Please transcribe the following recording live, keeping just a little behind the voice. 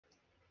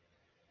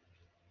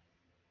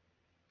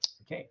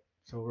Okay,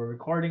 so we're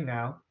recording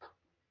now.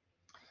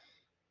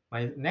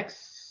 My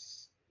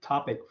next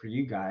topic for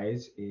you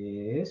guys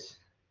is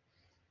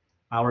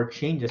our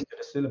changes to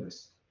the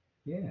syllabus.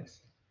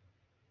 Yes.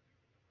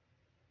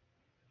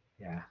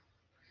 Yeah.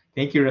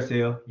 Thank you,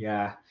 Rasil.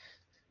 Yeah.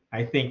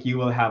 I think you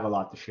will have a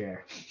lot to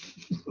share.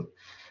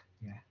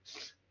 Yeah.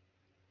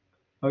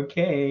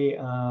 Okay.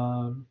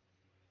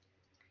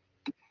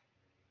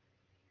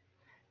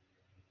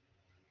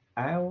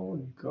 I will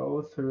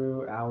go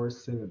through our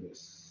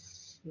syllabus.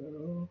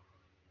 So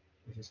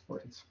this is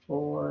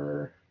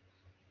 464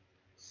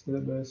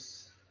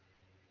 syllabus.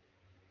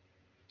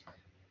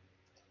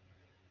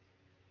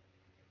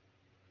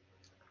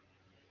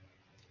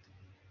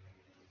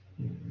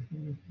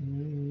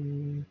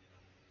 Mhm.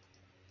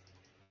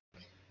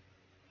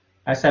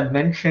 As I've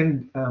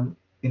mentioned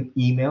in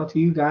email to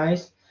you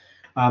guys,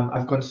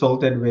 I've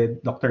consulted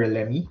with Dr.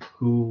 Alemi,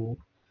 who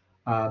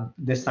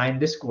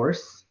designed this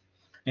course,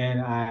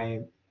 and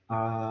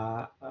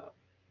uh,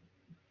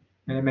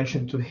 and I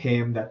mentioned to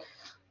him that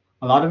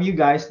a lot of you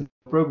guys know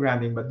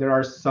programming, but there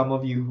are some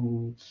of you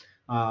who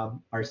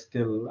are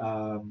still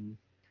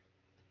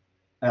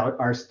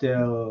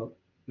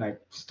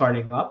like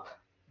starting up.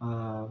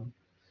 Um,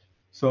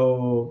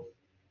 so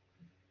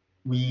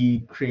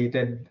we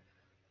created,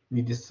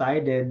 we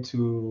decided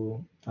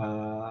to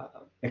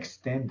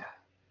extend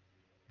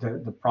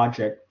the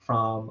project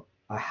from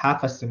a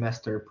half a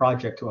semester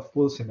project to a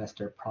full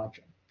semester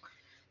project.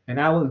 And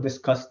I will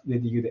discuss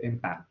with you the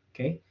impact.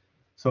 Okay,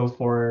 so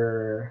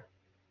for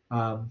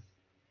um,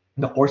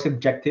 the course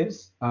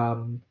objectives,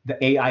 the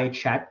AI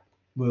chat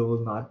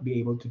will not be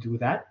able to do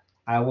that.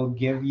 I will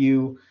give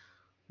you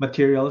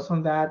materials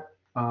on that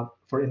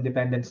for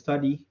independent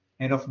study.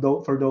 And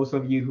for those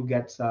of you who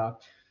gets a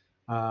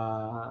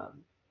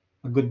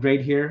good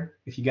grade here,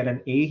 if you get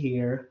an A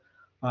here,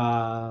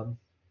 um,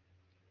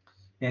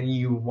 and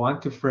you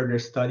want to further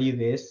study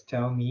this,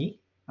 tell me.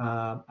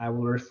 I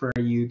will refer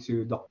you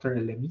to Dr.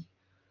 Alemi.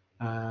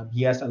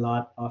 He has a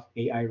lot of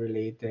AI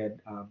related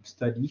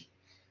study,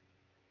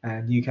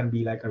 and you can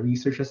be like a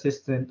research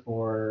assistant,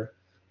 or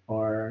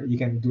you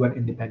can do an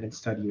independent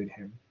study with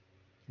him.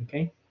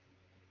 Okay,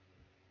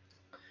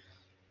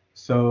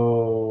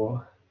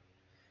 so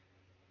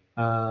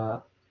uh,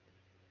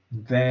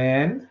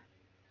 then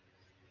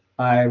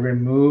I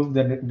removed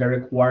the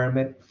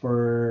requirement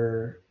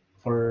for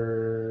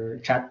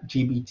Chat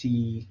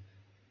GBT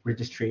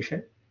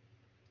registration.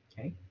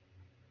 Okay,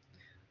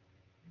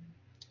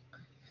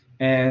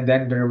 and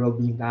then there will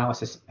be now a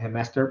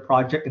semester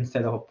project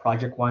instead of a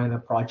project one and a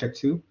project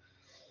two.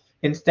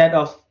 Instead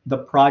of the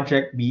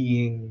project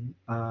being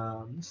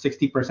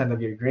 60%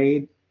 of your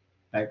grade,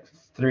 like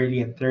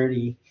 30 and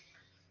 30,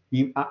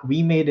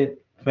 we made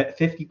it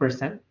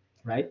 50%,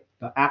 right?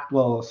 The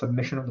actual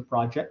submission of the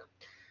project.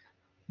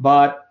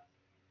 But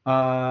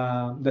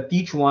the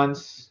teach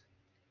ones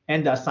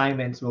and the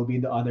assignments will be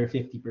the other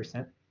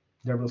 50%.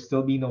 There will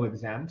still be no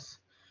exams.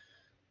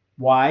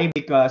 Why?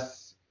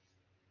 Because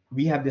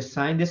we have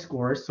designed this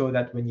course so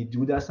that when you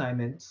do the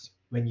assignments,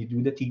 when you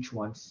do the teach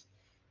ones,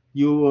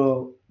 you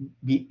will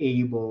be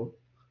able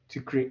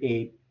to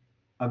create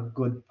a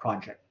good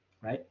project,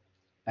 right?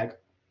 Like,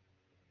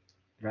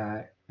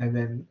 right, and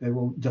then it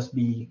will just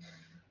be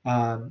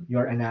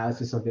your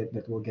analysis of it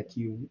that will get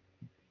you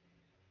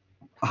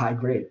a high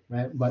grade,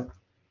 right? But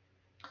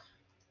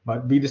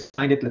we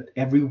designed it that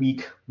every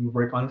week we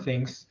work on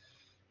things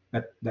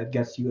that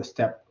gets you a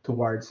step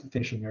towards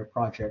finishing your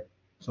project,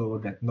 so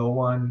that no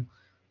one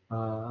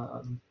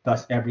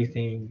does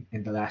everything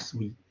in the last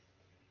week.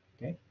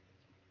 Okay,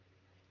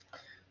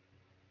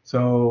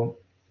 so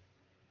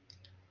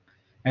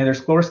and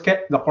the course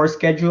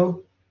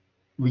schedule,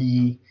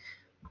 we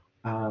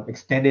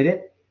extended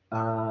it.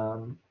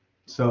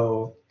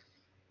 So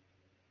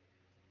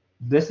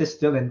this is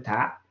still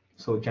intact.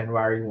 So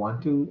January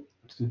 1 to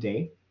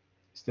today,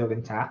 still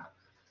intact.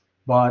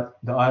 But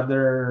the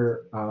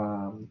other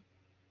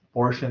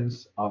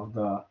portions of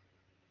the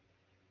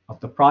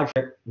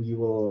project, we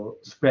will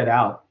spread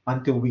out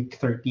until week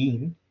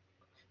 13.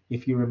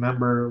 If you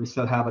remember, we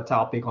still have a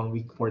topic on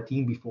week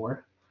 14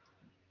 before.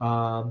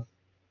 Um,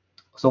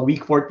 so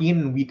week 14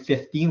 and week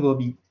 15 will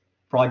be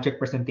project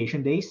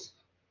presentation days.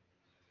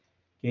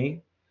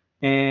 Okay.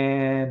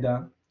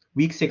 And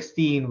week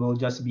 16 will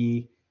just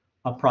be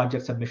a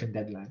project submission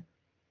deadline.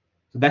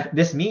 So that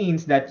this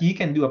means that you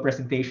can do a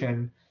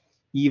presentation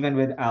even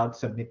without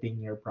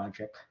submitting your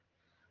project,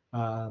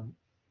 um,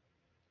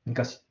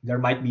 because there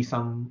might be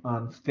some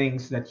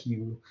things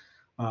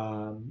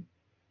um,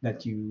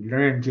 that you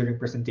learn during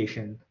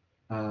presentation,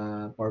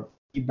 or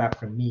feedback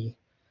from me,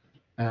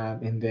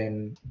 and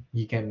then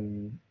you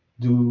can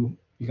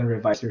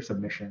revise your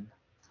submission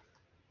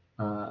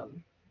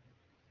um,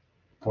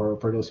 for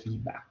those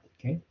feedback.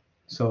 Okay,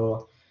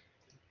 so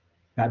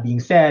that being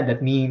said,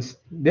 that means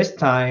this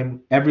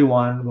time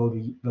everyone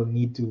will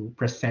need to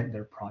present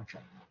their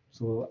project.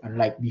 So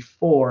unlike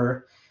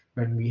before,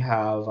 when we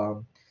have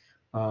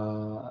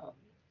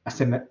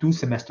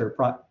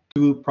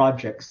two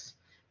projects,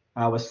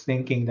 I was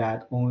thinking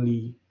that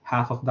only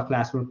half of the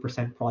class will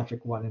present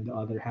project 1 and the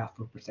other half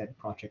will present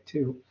project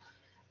 2.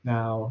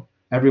 Now,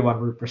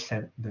 everyone will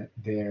present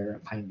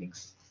their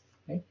findings.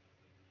 Okay?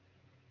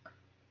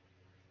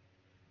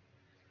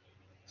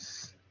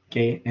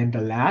 Okay, and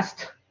the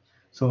last,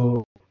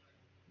 so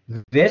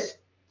this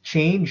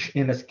change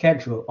in the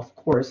schedule, of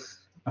course,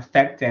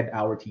 affected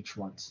our teach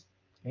ones.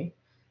 Okay,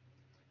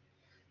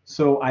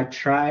 so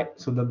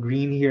the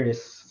green here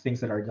is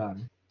things that are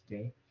done.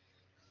 Okay,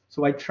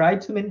 so I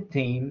tried to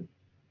maintain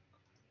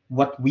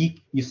what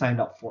week you signed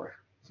up for.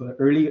 So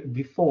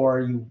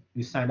before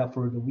you signed up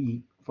for the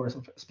week, for a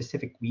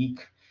specific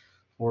week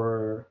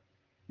for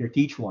your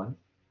teach one,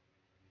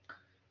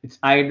 it's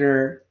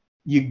either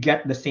you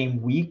get the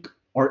same week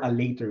or a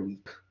later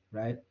week,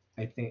 right?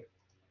 I think,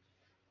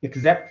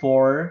 except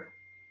for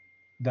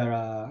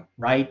the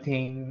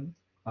writing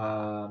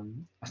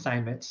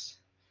assignments,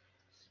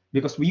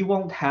 because we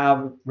won't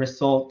have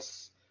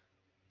results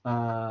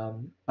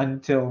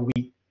until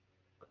week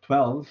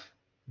 12.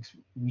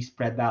 We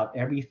spread out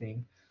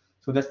everything.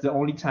 So that's the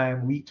only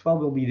time, week 12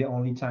 will be the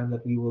only time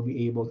that we will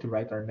be able to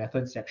write our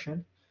method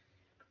section.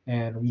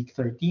 And week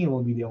 13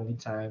 will be the only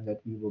time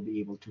that we will be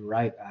able to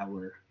write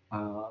our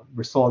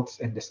results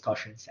and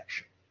discussion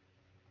section.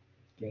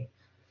 Okay.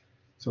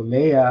 So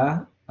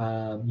Leia,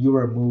 you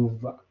were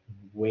moved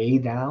way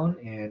down,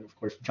 and of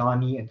course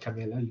Johnny and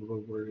Camilla,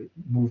 you were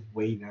moved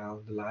way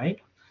down the line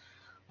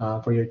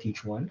for your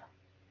teach one.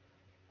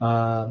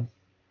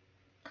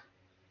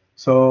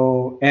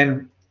 So,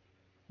 and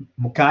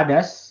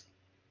Mukadas,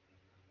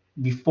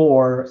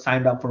 before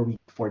signed up for week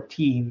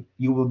 14,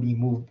 you will be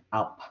moved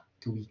up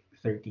to week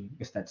 13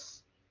 because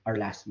that's our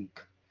last week.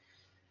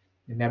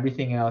 And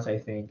everything else, I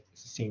think,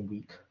 is the same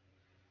week.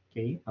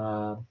 Okay.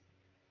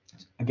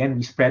 Again,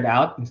 we spread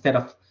out instead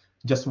of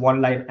just one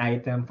line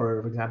item.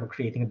 For example,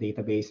 creating a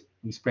database,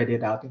 we spread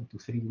it out into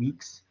 3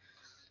 weeks.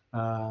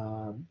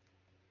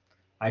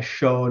 I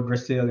showed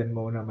Rasil and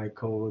Mona my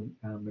code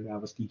when I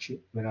was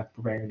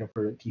preparing them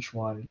for Teach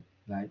One.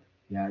 Like,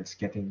 yeah, it's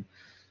getting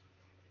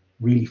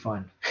really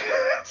fun.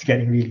 It's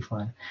getting really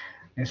fun.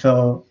 And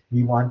so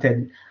we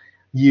wanted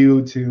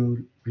you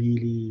to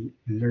really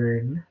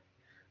learn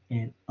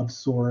and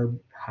absorb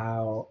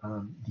how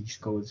these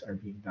codes are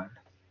being done.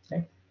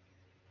 Okay.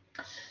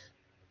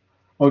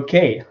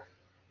 Okay.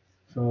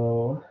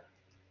 So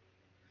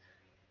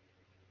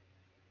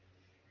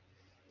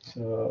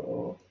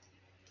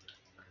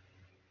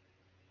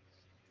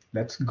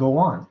let's go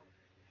on.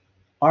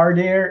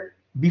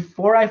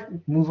 Before I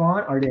move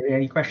on, are there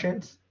any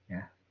questions?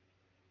 Yeah.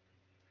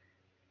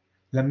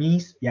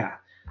 Lamis, yeah.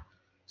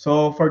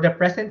 So for the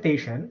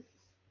presentation,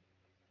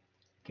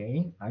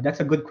 okay, that's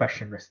a good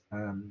question.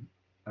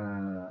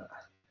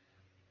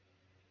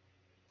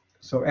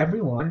 So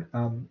everyone,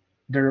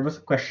 there was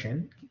a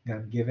question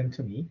given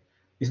to me.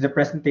 Is the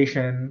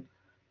presentation,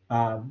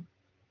 um,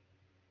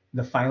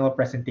 the final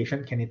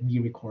presentation, can it be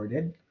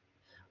recorded?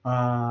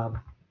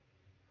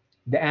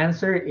 The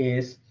answer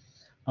is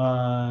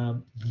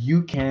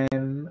you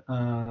can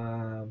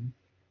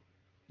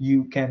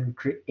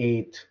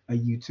create a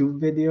YouTube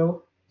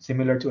video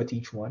similar to a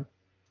Teach One.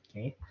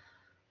 Okay,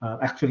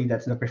 actually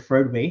that's the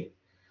preferred way,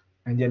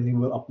 and then we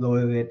will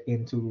upload it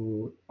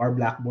into our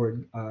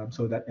Blackboard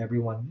so that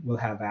everyone will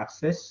have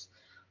access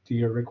to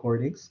your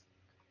recordings.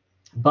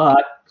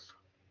 But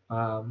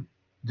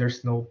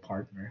there's no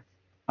partner.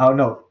 Oh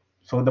no,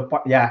 so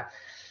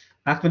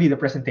actually the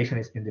presentation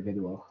is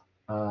individual.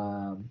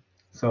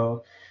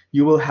 So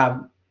you will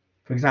have,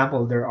 for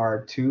example, there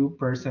are 2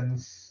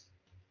 persons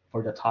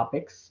for the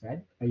topics,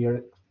 right?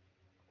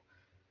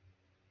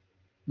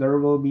 There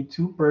will be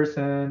 2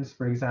 persons,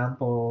 for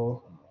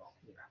example.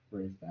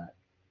 Where is that?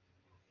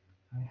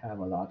 I have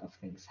a lot of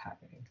things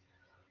happening.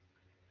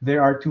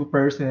 There are 2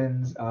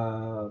 persons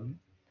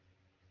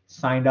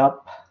signed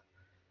up,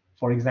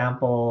 for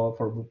example,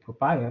 for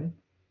Pupayan,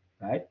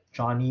 right?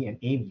 Johnny and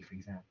Amy, for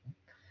example.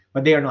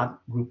 But they are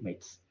not group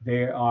mates.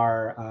 They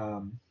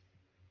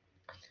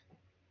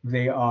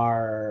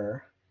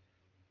are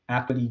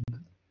actually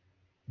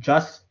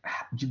just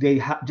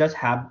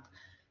have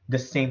the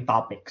same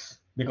topics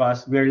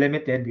because we're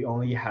limited. We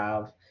only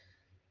have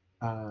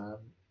um,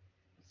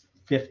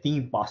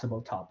 15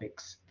 possible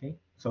topics. Okay,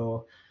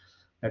 so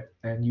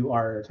and you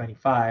are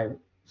 25,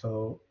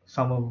 so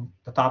some of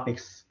the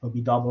topics will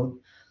be doubled.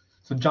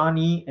 So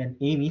Johnny and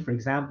Amy, for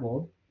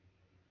example,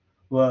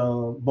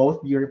 will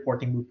both be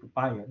reporting with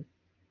Pupayan.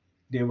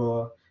 They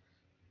will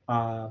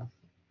uh,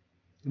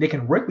 they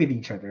can work with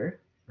each other,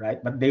 right?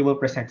 But they will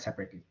present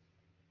separately.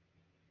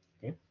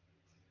 Okay,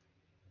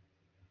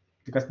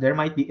 because there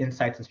might be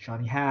insights that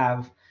Johnny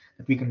have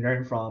that we can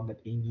learn from that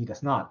Amy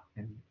does not,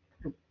 and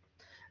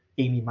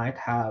Amy might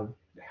have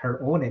her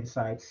own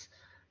insights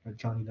that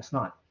Johnny does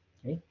not.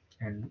 Okay,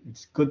 and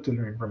it's good to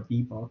learn from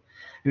people,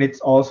 and it's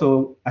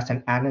also as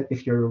an analyst,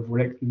 if you're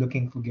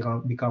looking to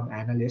become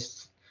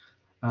analysts,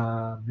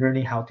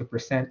 learning how to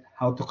present,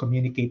 how to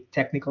communicate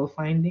technical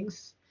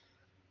findings,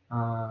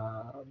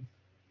 uh,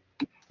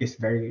 is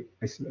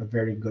a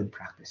very good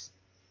practice.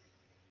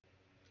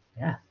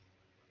 Yeah.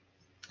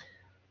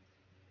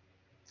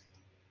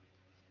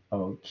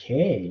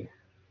 Okay.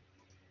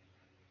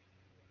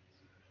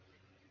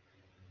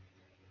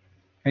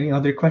 Any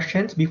other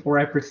questions before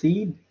I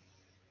proceed?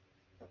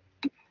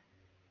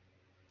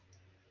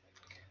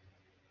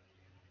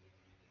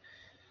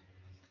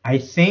 I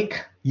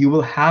think you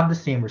will have the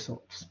same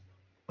results.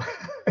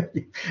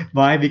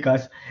 Why?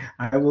 Because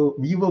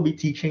we will be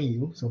teaching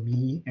you, so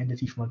me and the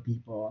Teach One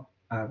people,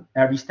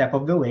 every step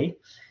of the way.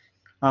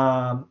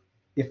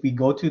 If we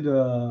go to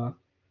the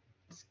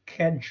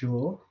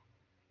schedule,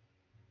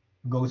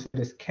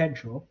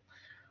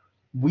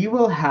 we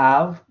will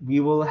have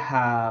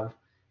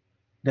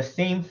the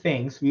same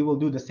things. We will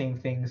do the same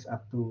things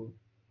up to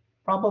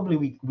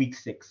probably week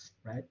 6,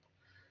 right?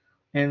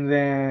 And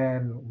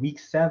then week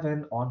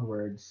 7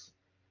 onwards,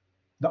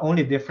 the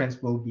only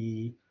difference will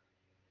be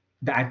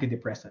the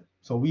antidepressant.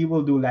 So we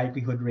will do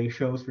likelihood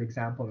ratios, for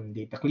example, in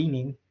data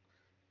cleaning.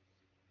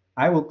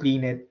 I will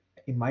clean it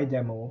in my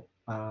demo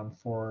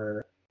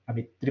for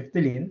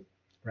amitriptyline,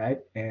 right?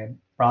 And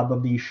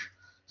probably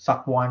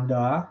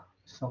Sakwanda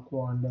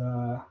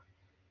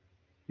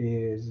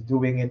is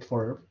doing it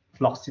for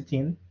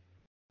fluoxetine,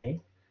 okay?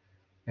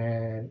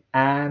 And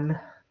Anne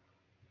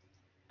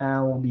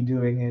will be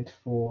doing it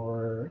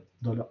for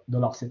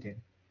duloxetine,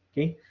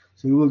 okay?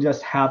 So you will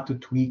just have to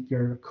tweak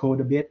your code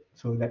a bit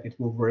so that it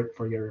will work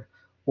for your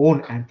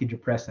own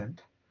antidepressant.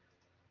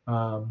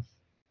 Um,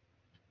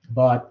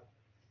 but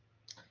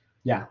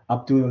yeah,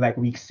 up to like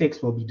week 6,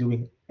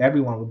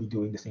 everyone will be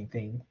doing the same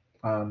thing.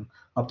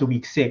 Up to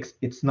week 6,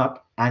 it's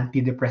not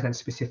antidepressant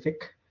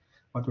specific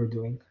what we're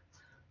doing.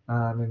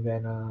 And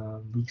then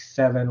week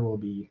 7 will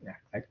be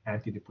like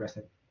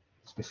antidepressant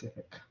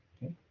specific.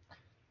 Okay,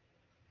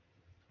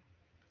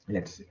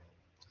 let's see.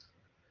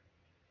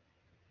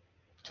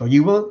 So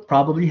you will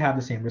probably have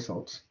the same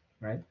results,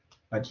 right?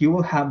 But you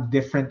will have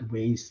different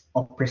ways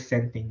of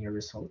presenting your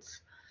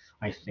results,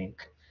 I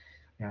think.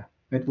 Yeah,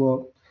 it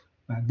will.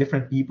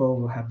 Different people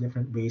will have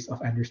different ways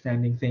of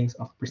understanding things,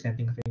 of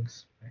presenting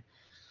things, right?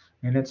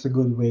 And it's a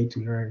good way to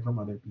learn from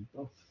other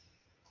people.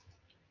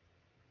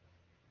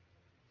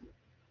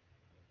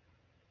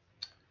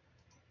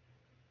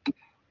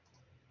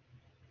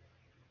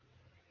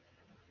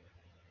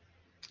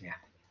 Yeah.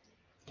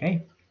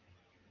 Okay.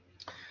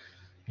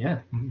 Yeah.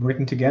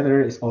 Working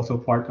together is also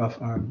part of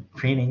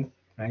training,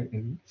 right?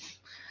 In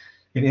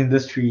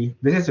industry,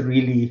 this is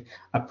really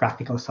a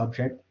practical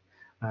subject.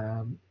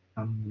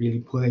 I'm really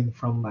pulling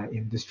from my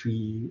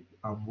industry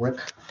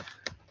work.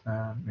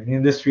 In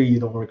industry, you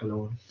don't work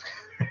alone.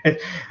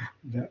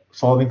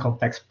 Solving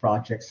complex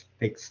projects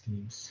takes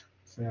teams.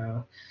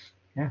 So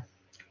yeah,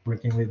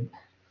 working with,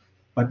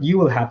 but you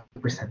will have to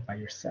present by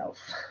yourself.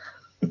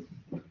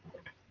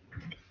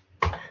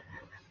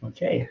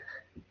 Okay.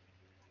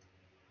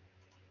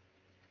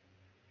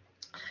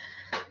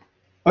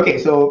 Okay,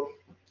 so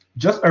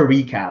just a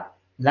recap.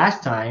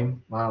 Last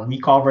time, we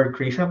covered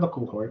creation of the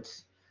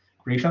cohorts,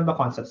 creation of the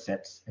concept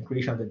sets, and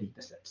creation of the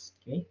data sets.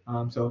 Okay,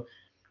 so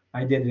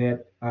I did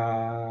it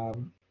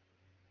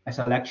as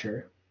a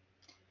lecture,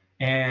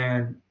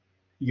 and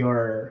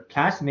your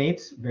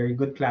classmates, very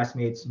good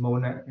classmates,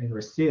 Mona and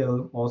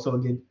Rasil, also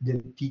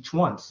did teach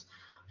once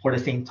for the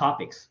same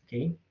topics.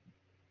 Okay,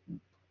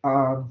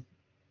 um,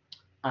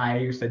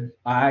 I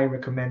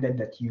recommended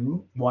that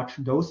you watch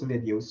those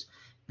videos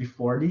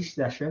before this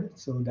session,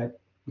 so that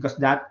because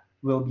that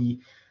will be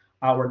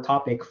our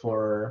topic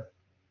for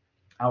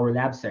our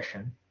lab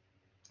session.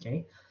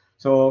 Okay,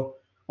 so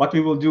what we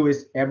will do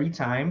is every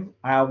time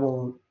I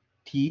will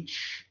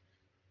teach,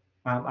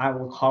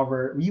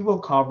 we will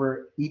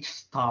cover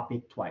each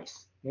topic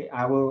twice. Okay,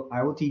 I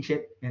will teach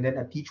it, and then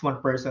a teach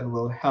one person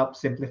will help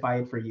simplify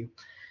it for you.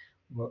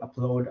 We'll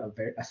upload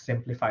a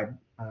simplified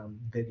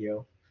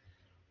video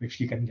which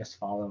you can just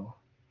follow.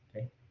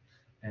 Okay,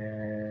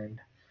 and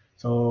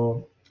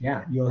so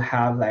yeah, you'll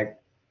have like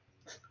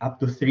up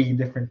to 3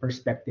 different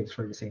perspectives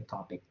for the same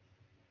topic.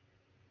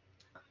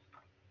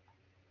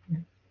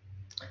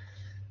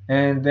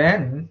 And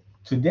then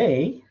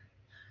today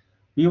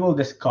we will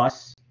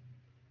discuss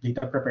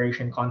data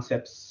preparation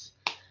concepts,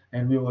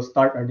 and we will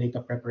start our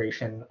data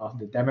preparation of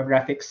the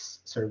demographics,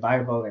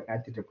 survival, and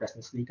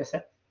antidepressants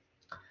dataset.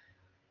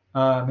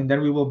 And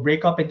then we will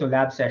break up into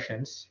lab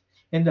sessions.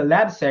 In the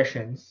lab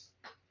sessions,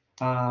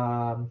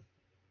 um,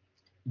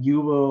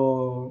 you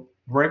will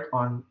work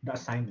on the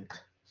assignment.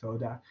 So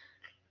the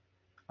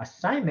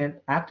assignment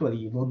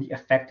actually will be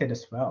affected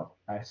as well.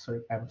 I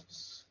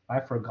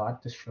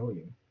forgot to show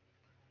you.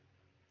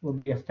 Will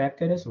be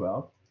affected as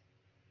well.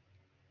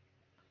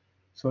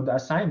 So the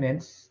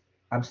assignments,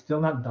 I'm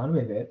still not done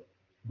with it,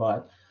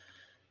 but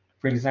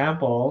for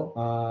example,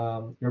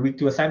 your week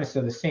 2 assignment is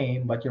still the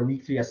same, but your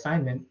week 3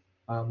 assignment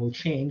will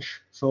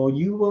change. So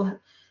your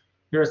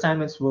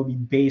assignments will be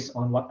based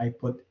on what I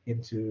put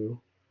into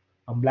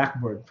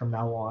Blackboard from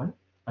now on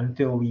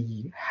until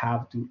we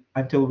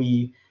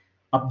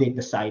update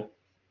the site,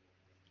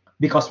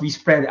 because we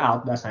spread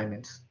out the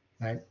assignments,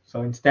 right?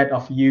 So instead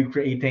of you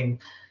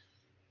creating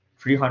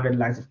 300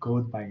 lines of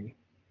code by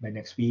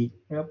next week,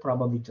 we'll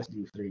probably just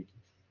do 3.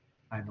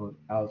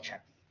 I'll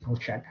check.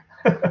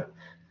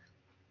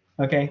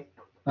 Okay.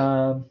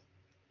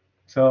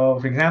 So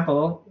for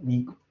example,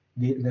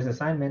 this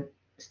assignment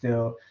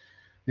still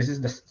this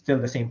is still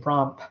the same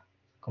prompt.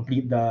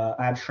 Complete the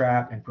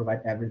abstract and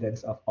provide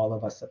evidence of all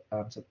of us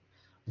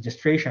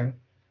registration.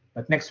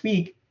 But next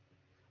week,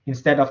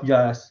 instead of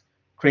just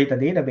create a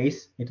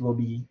database, it will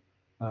be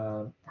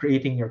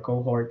creating your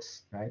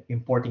cohorts, right?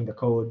 Importing the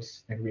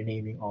codes and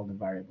renaming all the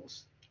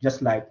variables,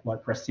 just like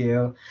what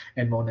Brazil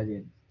and Mona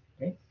did.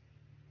 Okay.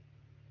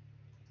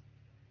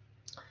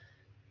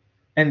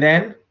 And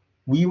then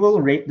we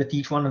will rate the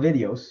Teach One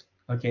videos.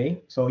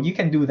 Okay, so you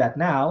can do that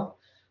now,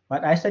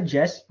 but I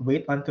suggest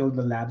wait until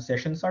the lab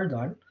sessions are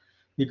done,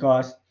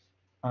 because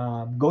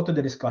go to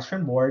the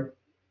discussion board,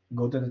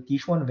 go to the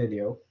Teach One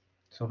video.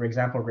 So for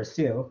example,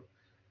 Brazil,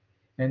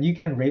 and you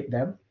can rate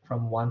them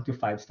from 1 to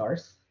 5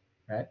 stars,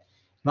 right?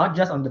 Not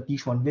just on the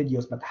Teach One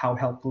videos, but how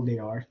helpful they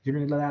are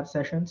during the lab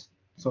sessions.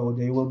 So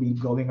they will be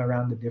going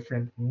around the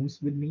different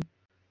rooms with me.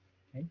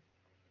 Okay,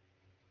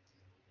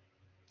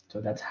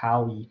 so that's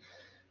how we.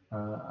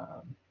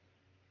 Uh,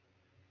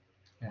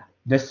 yeah,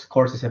 this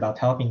course is about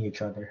helping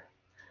each other.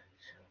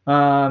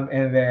 And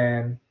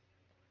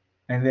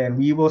then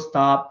we will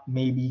stop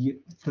maybe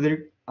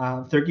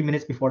 30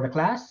 minutes before the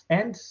class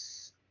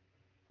ends.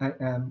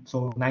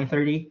 So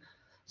 9:30,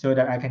 so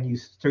that I can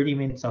use 30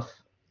 minutes of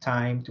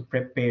time to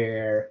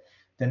prepare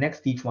the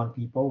next Teach One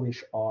people,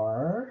 which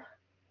are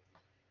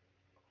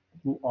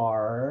who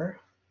are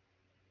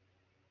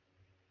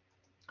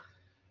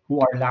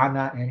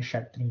Lana and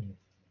Shatrini.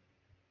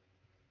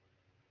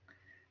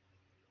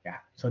 Yeah.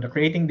 So the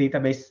creating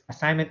database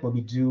assignment will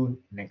be due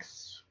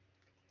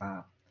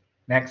uh,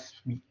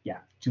 next week. Yeah,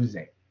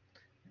 Tuesday.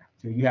 Yeah.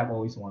 So you have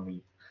always 1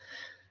 week,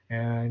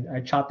 and I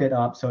chopped it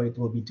up so it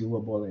will be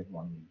doable in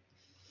 1 week.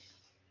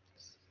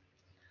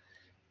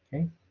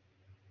 Okay.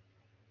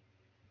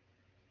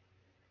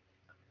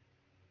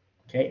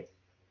 Okay.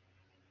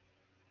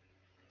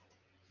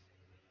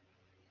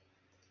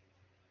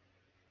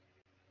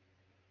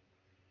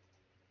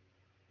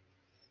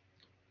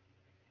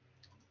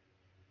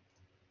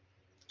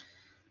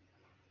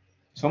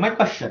 So my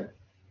question,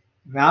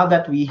 now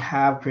that we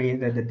have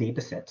created the data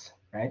sets,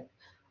 right?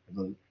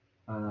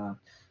 Uh,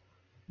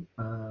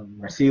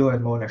 Rasil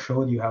and Mona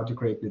showed you how to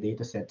create the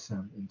data sets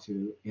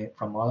into it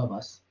from all of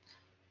us.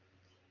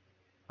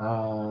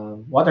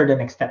 What are the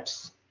next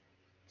steps?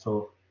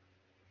 So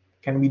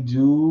can we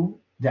do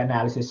the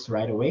analysis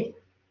right away?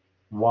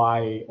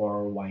 Why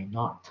or why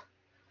not?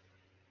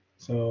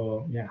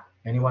 So yeah,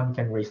 anyone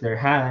can raise their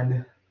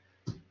hand.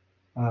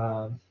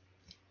 Um,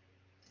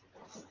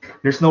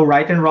 there's no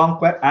right and wrong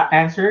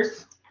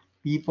answers.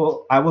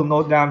 People, I will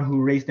note down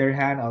who raised their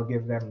hand. I'll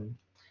give them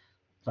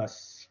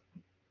plus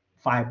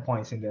 5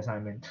 points in the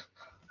assignment.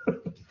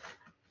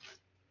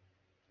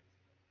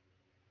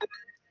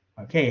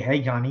 Okay,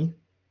 hey Johnny.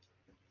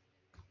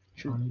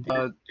 Johnny.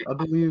 I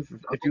believe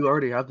if you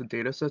already have the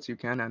data sets, you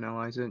can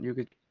analyze it. You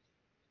could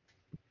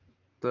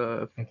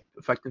the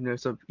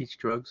effectiveness of each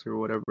drugs or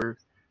whatever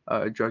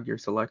drug you're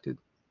selected.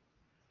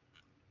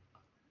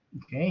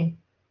 Okay.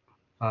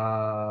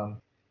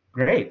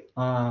 Great.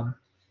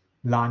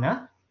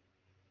 Lana.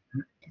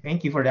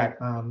 Thank you for that,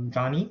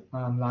 Johnny.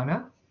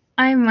 Lana.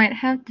 I might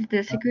have to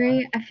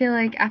disagree. I feel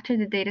like after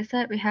the data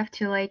set, we have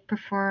to like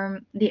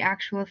perform the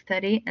actual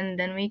study and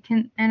then we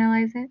can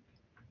analyze it.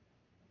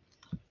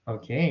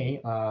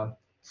 Okay.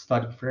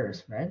 Study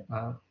first, right?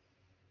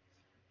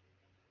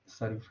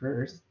 Study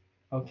first.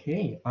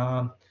 Okay.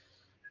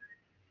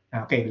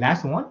 Okay.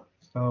 Last one.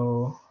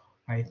 So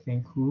I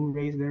think who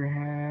raised their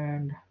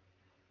hand?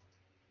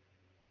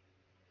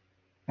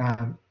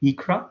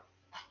 Ikra.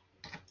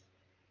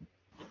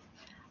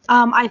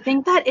 I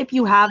think that if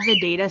you have the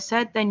data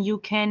set, then you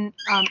can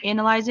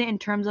analyze it in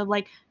terms of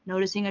like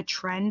noticing a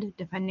trend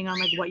depending on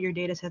like what your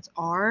data sets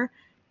are.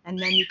 And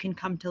then you can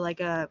come to like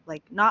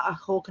not a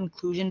whole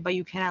conclusion, but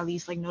you can at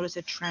least like notice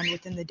a trend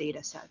within the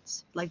data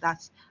sets. Like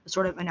that's a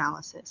sort of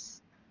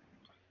analysis.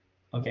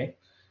 Okay.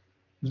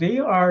 They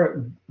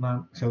are,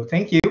 so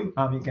thank you.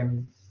 You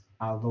can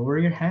lower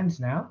your hands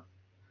now.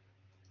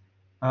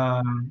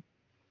 Um,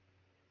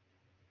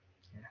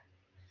 yeah.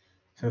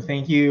 So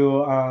thank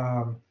you,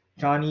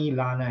 Johnny,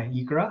 Lana, and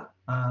Ikra,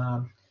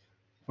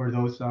 for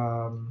those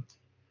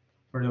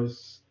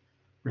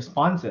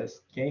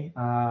responses. Okay.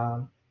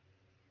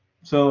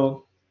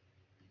 So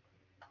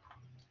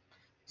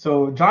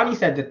Johnny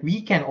said that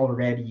we can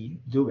already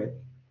do it,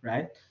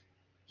 right?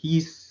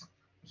 He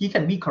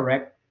can be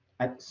correct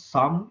at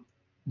some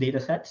data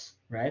sets,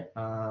 right?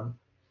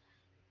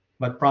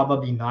 But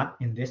probably not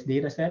in this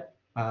data set.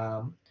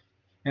 And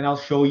I'll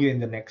show you in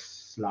the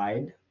next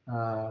slide.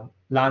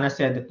 Lana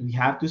said that we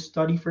have to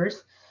study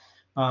first.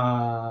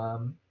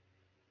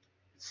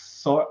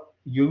 So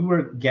you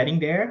were getting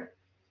there.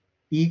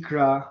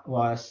 Ikra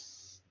was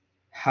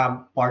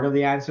have part of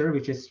the answer,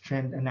 which is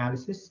trend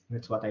analysis.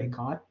 That's what I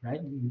got,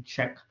 right? You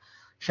check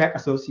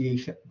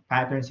association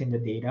patterns in the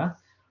data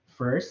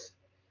first.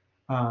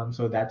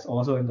 So that's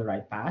also in the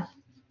right path.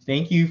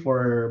 Thank you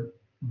for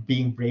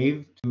being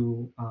brave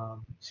to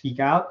speak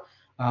out.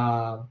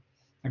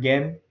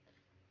 Again,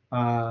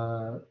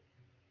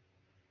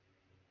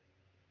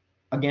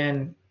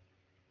 Again,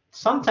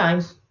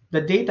 sometimes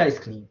the data is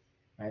clean,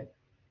 right?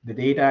 The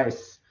data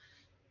is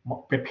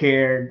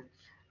prepared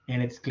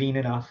and it's clean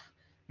enough,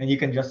 and you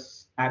can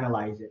just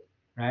analyze it,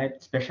 right?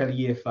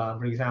 Especially if,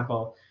 for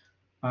example,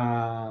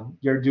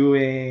 you're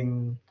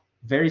doing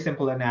very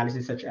simple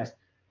analysis such as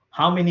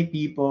how many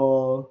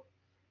people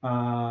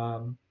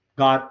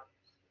got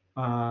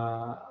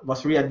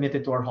was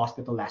readmitted to our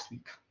hospital last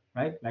week,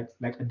 right?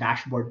 Like a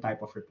dashboard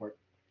type of report.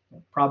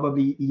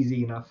 Probably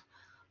easy enough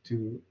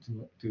to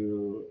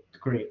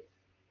create.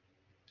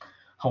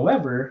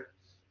 However,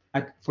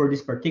 for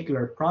this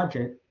particular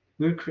project,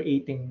 we're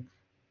creating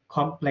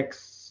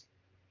complex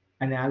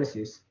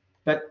analysis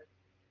that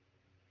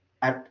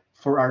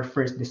for our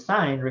first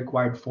design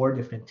required 4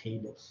 different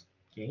tables.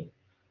 Okay,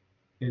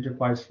 it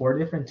requires 4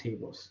 different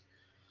tables.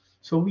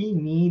 So we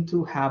need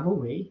to have a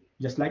way,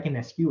 just like in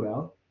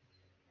SQL,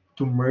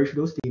 to merge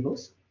those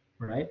tables,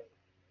 right?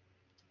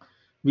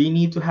 We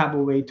need to have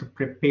a way to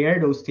prepare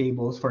those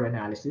tables for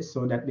analysis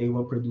so that they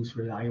will produce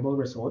reliable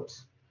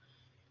results.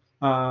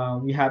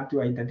 We have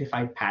to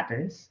identify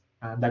patterns.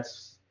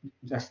 That's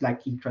just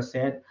like Itra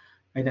said,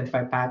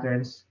 identify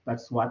patterns.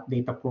 That's what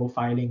data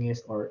profiling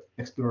is, or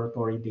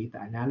exploratory data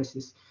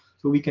analysis.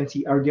 So we can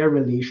see, are there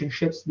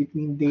relationships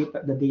between the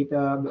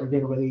data, are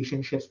there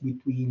relationships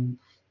between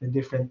the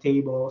different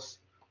tables,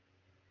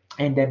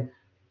 and then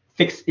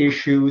fix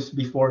issues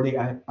before they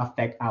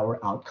affect our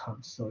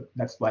outcomes. So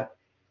that's what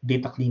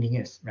data cleaning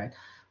is, right?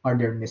 Are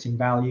there missing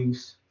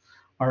values?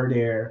 Are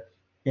there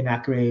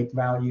inaccurate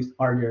values?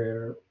 Are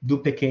there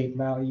duplicate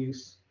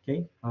values?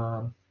 Okay.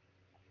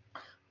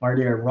 Are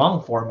there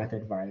wrong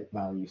formatted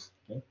values?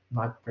 Okay.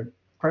 Not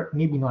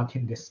maybe not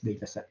in this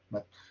data set,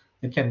 but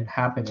it can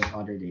happen in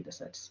other data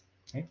sets.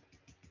 Okay.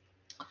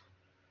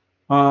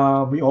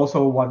 We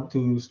also want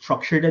to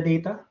structure the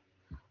data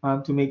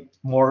to make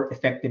more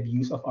effective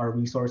use of our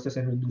resources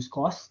and reduce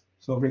costs.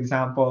 So, for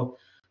example,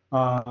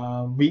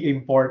 we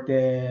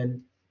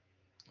imported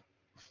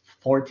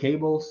 4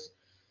 tables,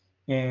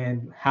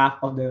 and half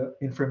of the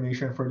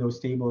information for those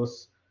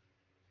tables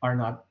are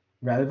not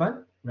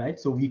relevant, right?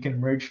 So we can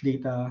merge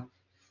data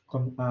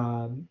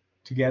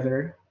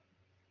together,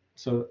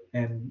 so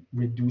and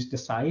reduce the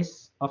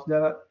size of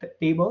the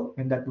table,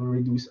 and that will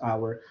reduce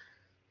our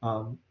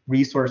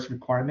resource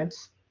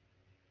requirements.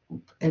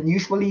 And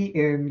usually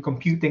in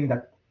computing,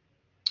 that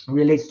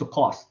relates to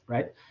cost,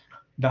 right?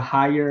 The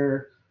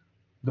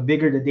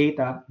bigger the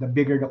data, the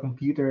bigger the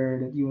computer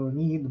that you will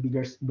need,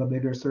 the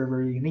bigger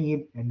server you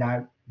need, and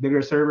that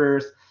bigger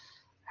servers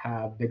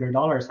have bigger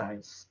dollar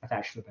signs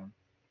attached to them.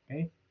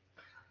 Okay.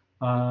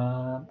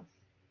 Uh,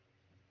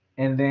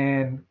 and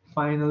then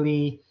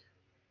finally,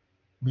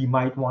 we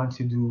might want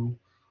to do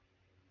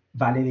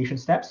validation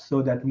steps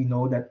so that we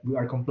know that we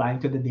are complying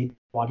to the data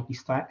quality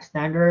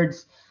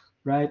standards,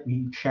 right?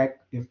 We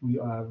check if we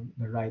have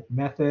the right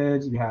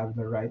methods, we have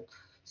the right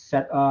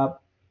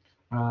setup,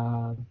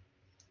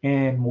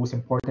 and most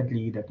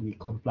importantly, that we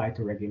comply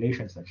to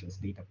regulations such as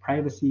data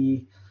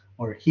privacy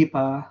or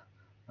HIPAA.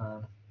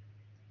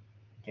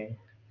 Okay,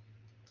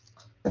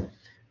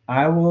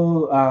 I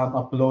will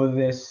upload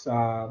this.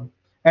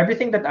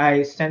 Everything that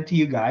I sent to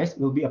you guys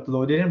will be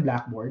uploaded in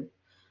Blackboard,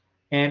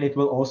 and it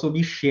will also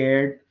be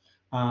shared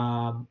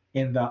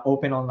in the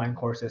Open Online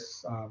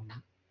Courses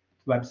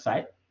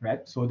website,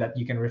 right? So that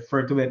you can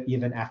refer to it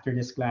even after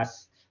this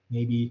class.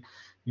 Maybe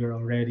you're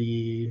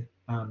already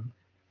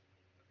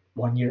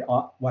 1 year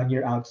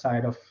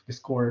outside of this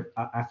course.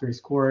 After this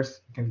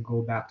course, you can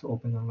go back to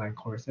Open Online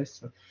Courses.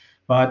 So,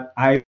 but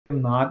I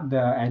am not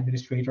the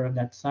administrator of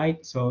that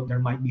site, so there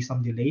might be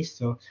some delays.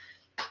 So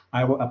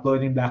I will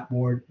upload in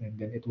Blackboard, and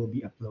then it will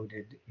be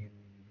uploaded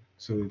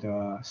to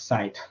the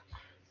site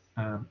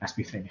as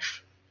we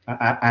finish,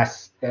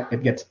 as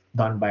it gets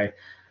done by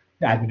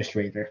the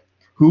administrator,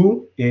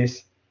 who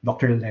is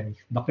Dr. Lemmy.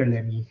 Dr.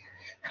 Lemmy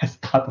has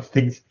a lot of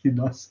things he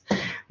does,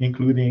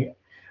 including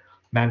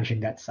managing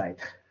that site.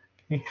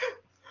 Okay.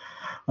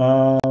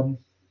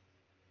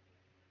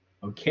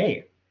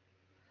 Okay.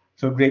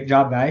 So great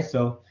job, guys.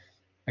 So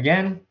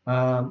again,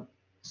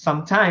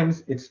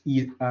 sometimes it's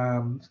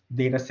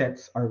data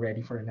sets are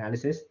ready for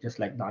analysis, just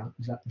like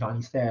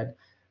Johnny said,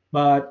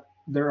 but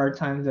there are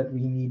times that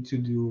we need to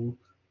do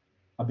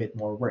a bit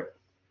more work.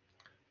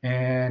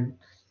 And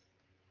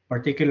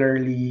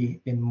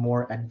particularly in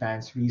more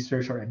advanced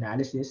research or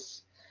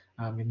analysis,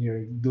 when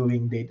you're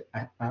doing data,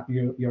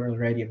 you're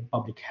already in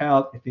public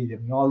health,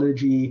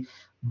 epidemiology,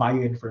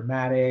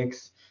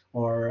 bioinformatics,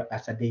 or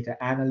as a data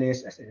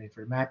analyst, as an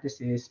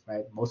informaticist,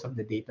 right? Most of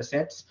the data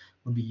sets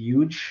will be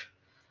huge.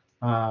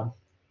 And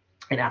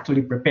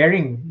actually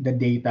preparing the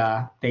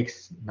data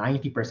takes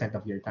 90%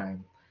 of your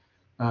time.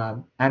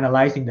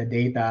 Analyzing the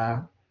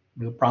data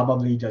will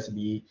probably just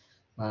be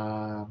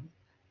a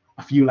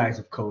few lines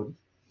of code,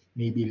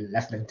 maybe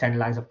less than 10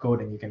 lines of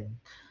code, and you can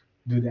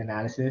do the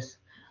analysis.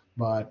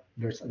 But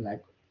there's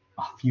like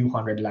a few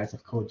hundred lines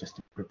of code just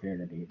to prepare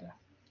the data.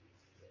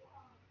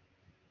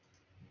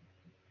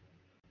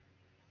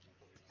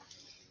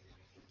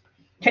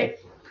 Okay,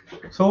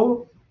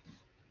 so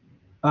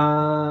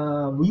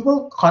We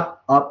will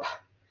cut up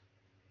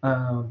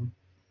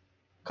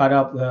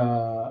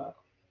the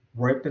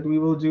work that we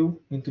will do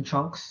into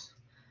chunks,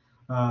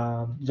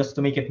 just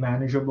to make it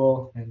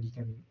manageable, and you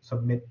can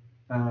submit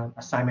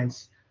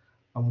assignments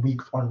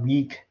week on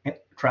week and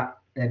track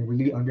and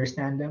really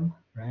understand them,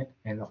 right?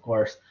 And of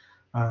course,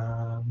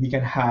 we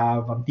can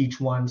have teach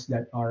ones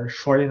that are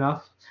short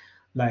enough,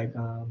 like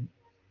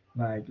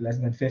less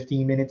than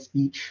 15 minutes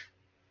each,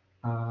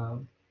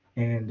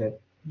 and that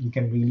you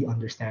can really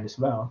understand as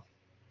well.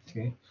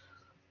 Okay.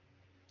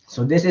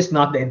 So this is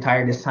not the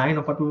entire design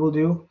of what we will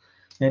do.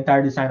 The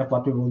entire design of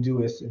what we will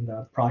do is in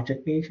the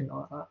project page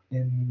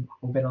in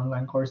open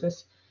online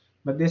courses,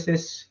 but this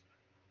is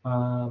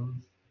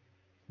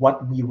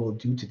what we will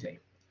do today.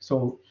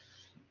 So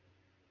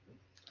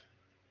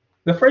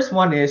the first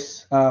one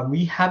is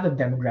we have the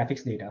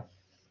demographics data,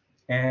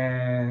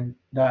 and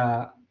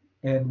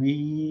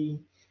we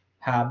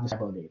have the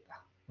survival data,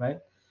 right?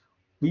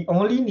 We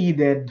only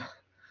needed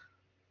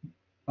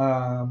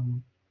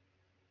um,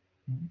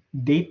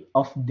 date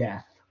of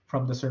death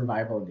from the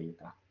survival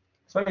data.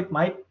 So it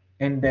might,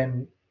 and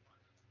then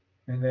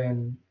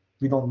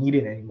we don't need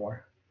it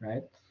anymore,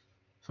 right?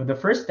 So the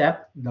first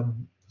step,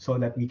 so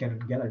that we can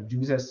get our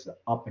juices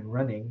up and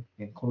running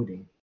in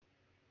coding,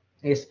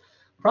 is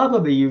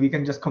probably we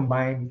can just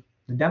combine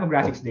the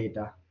demographics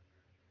data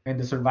and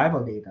the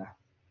survival data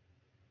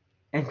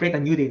and create a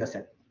new data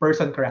set,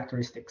 person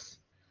characteristics.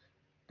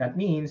 That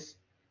means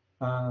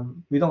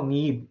we don't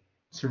need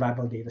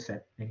survival data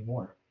set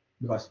anymore,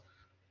 because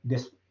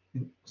this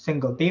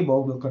single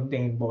table will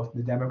contain both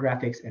the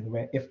demographics and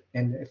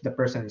if the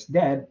person is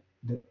dead,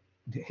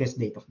 his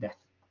date of death.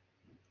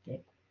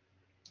 Okay,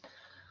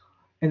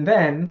 and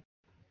then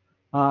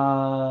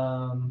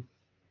um,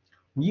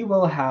 we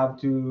will have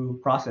to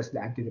process the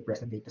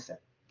antidepressant data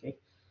set. Okay,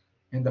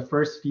 and the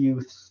first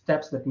few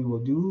steps that we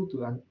will do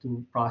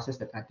to process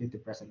that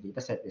antidepressant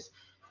data set is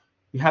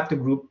we have to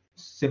group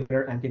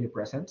similar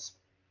antidepressants.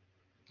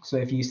 So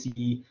if you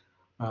see,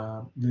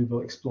 we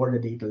will explore the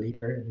data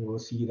later, and we will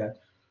see that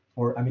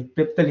for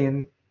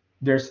amitriptyline,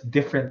 there's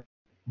different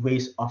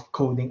ways of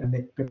coding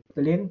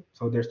amitriptyline.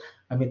 So there's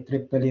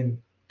amitriptyline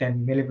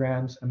 10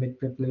 milligrams,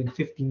 amitriptyline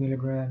 50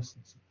 milligrams,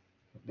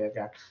 like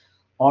that.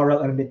 Oral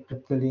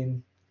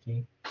amitriptyline.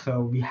 Okay,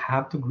 so we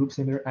have to group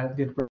similar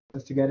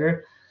antidepressants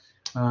together.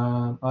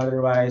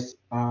 Otherwise,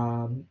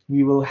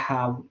 we will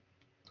have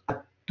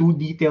too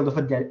detailed of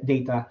a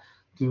data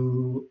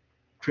to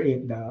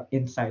create the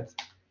insights,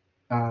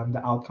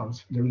 the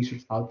outcomes, the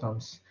research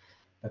outcomes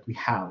that we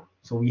have.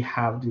 So we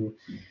have to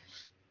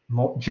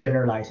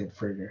generalize it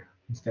further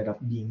instead of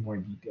being more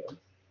detailed.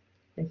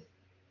 Okay.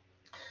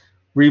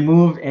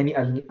 Remove any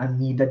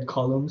unneeded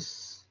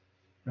columns,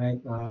 right?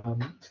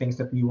 Things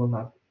that we will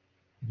not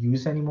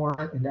use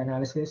anymore in the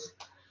analysis.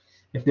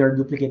 If there are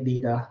duplicate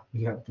data,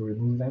 we have to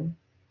remove them.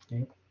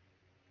 Okay.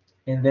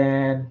 And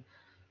then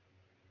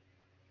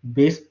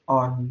based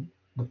on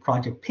the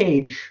project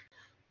page,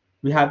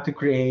 we have to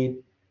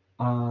create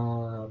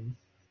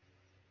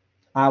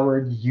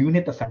our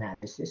unit of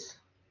analysis.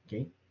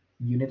 Okay,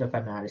 unit of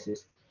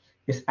analysis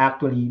is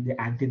actually the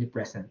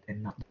antidepressant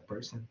and not the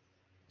person.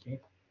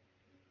 Okay,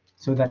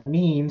 so that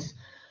means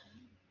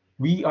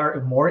we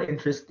are more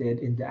interested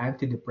in the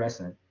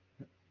antidepressant,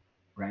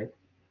 right,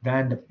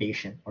 than the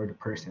patient or the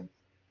person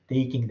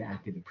taking the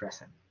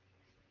antidepressant.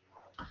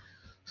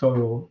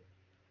 So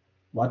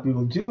what we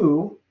will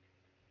do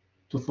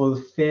to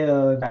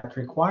fulfill that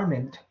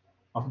requirement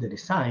of the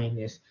design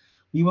is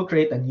we will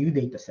create a new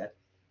data set.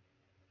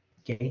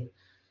 Okay,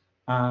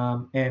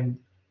 and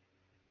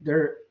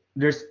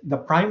there's the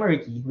primary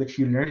key, which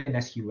you learn in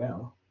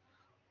SQL,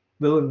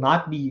 will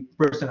not be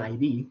person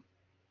ID.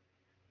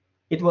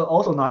 It will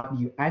also not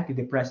be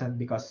antidepressant,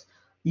 because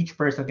each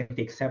person can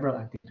take several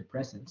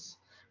antidepressants.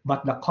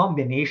 But the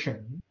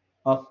combination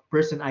of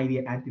person ID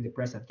and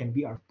antidepressant can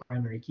be our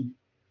primary key.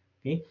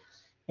 Okay,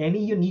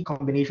 any unique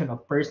combination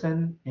of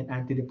person and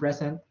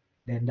antidepressant,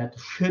 then that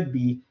should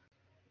be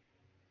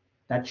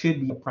a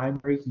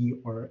primary key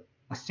or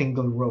a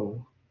single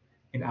row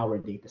in our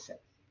data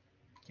set.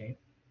 Okay,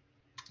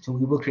 so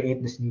we will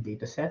create this new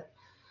data set.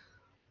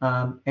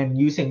 And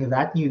using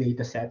that new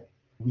data set,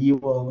 we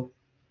will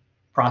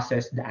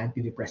process the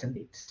antidepressant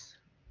dates.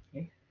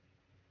 Okay.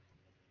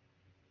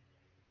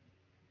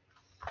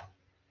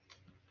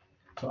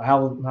 So I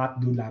will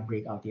not do lab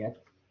breakout yet.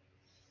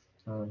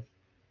 So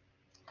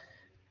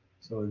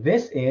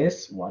this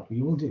is what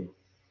we will do.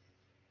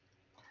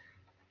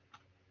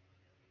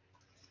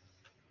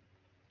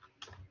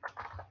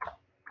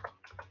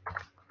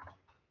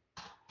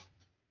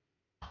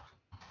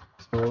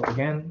 So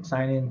again,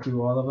 sign in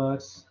to all of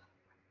us.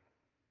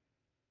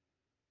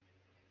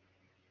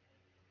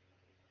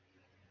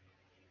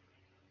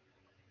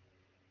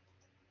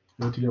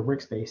 Go to your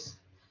workspace.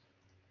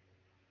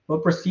 We'll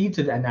proceed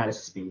to the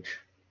analysis page.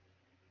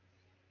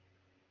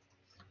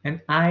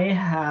 And I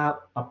have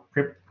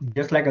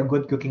just like a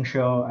good cooking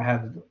show, I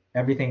have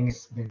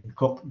everything's been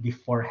cooked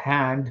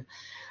beforehand.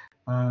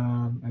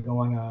 I don't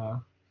want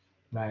to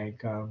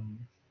like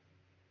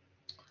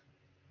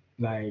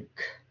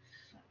like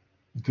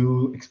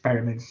do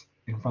experiments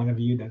in front of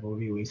you. That will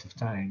be a waste of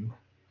time.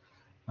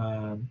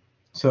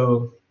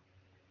 So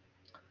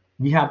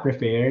we have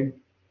prepared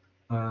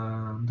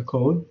the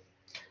code.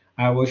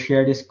 I will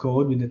share this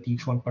code with the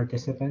Teach One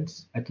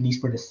participants, at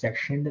least for the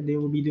section that they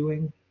will be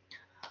doing.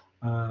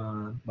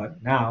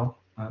 But now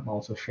I'm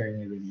also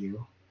sharing it with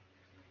you.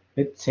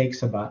 It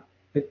takes a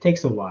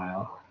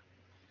while.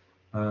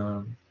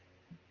 Um,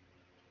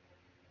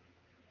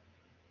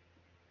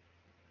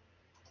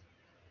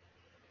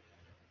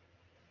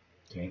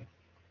 okay,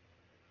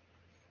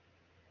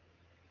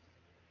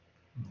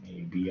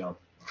 maybe I'll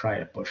try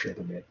to push it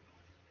a bit.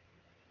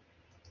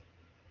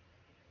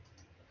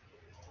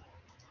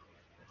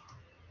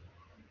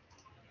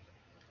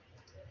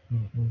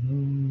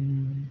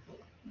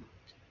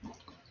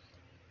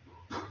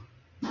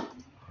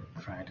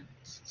 Try to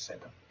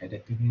set up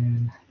editing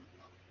in.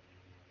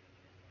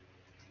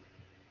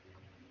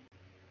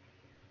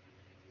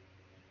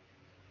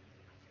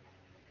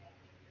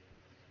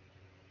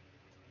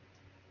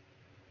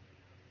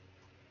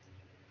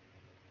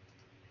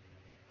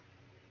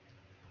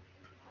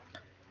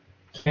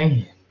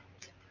 Okay,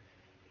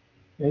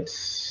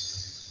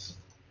 it's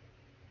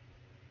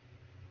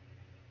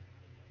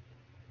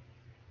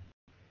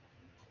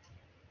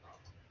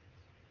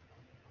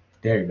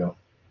there you go.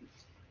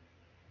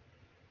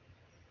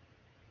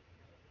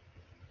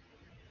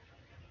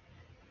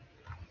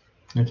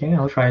 Okay,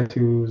 I'll try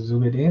to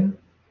zoom it in.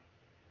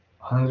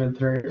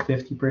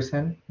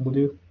 150% will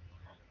do.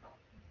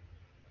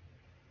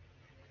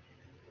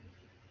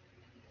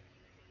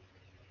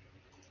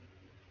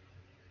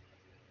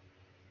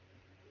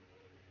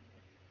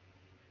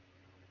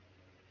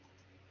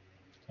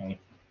 Okay.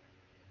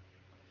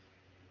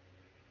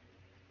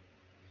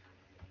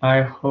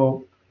 I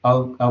hope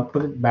I'll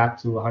put it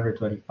back to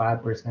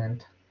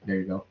 125%. There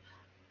you go.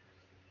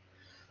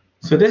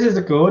 So this is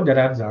the code that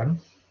I've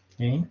done.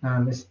 Okay,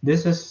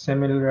 this is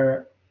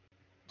similar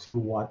to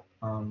what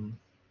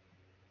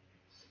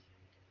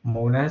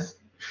Mona's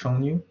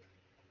shown you.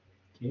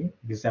 Okay,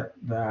 except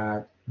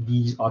that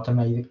these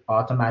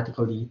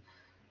automatically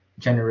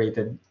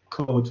generated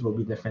codes will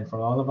be different for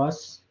all of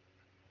us.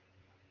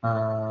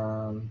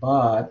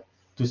 But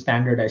to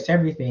standardize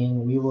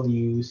everything, we will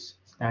use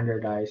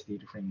standardized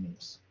data frame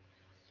names.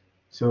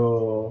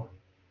 So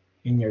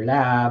in your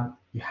lab,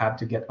 you have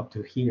to get up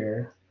to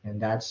here,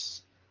 and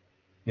that's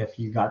if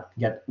you got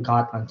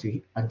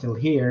until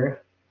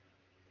here,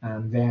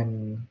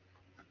 then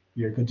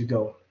you're good to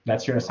go.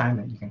 That's your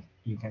assignment.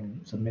 You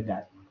can submit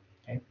that.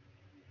 Okay.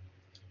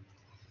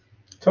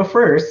 So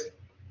first,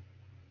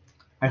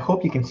 I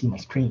hope you can see my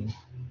screen.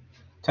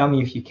 Tell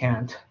me if you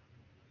can't.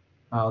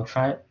 I'll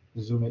try to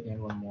zoom it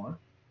in one more.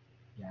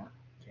 Yeah.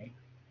 Okay.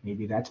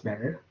 Maybe that's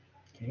better.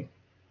 Okay.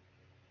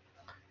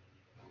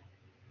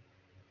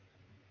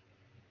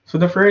 So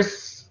the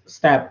first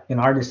step in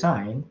our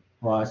design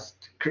was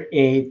to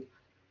create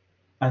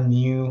a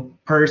new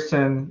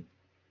person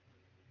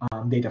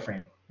data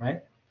frame,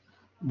 right?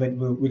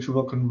 Which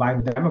will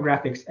combine the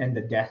demographics and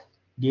the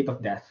date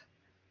of death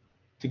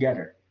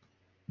together.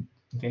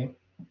 Okay.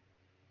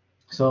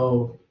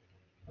 So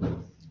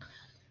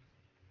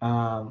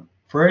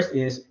first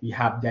is we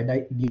have dead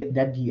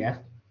DF.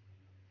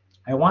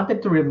 I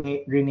wanted to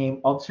rename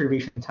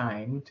observation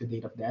time to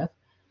date of death.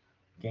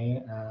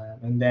 Okay,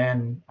 and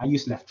then I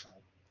use left try.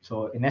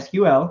 So in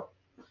SQL,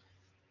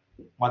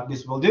 what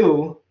this will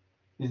do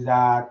is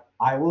that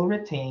I will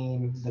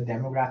retain the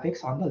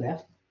demographics on the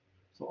left,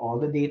 so all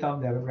the data of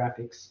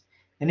demographics,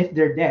 and if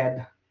they're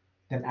dead,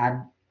 then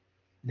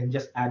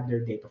just add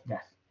their date of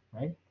death,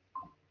 right?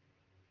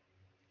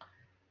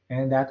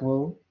 And that's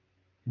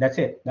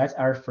it. That's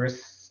our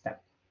first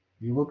step.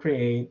 We will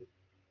create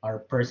our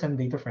person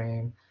data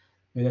frame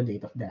with a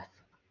date of death.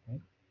 Okay?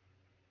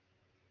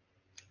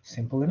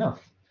 Simple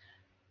enough.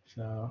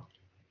 So,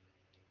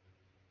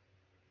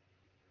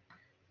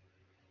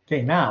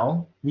 okay,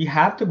 now we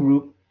have to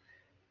group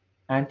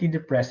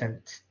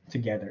antidepressants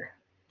together.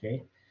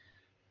 Okay,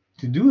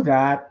 to do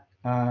that,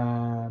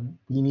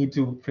 we need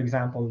to, for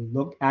example,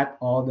 look at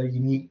all the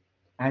unique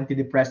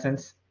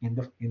antidepressants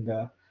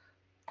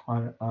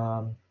on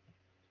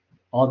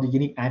all the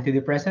unique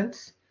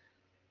antidepressants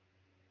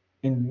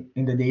in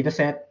the data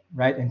set,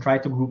 right, and try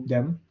to group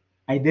them.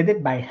 I did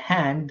it by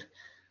hand,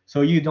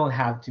 so you don't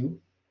have to.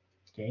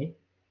 Okay,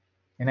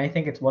 and I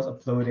think it was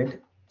uploaded.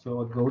 So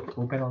I'll go to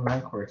open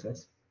online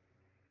courses.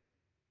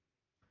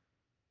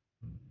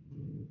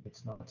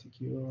 It's not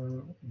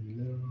secure.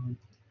 Reload.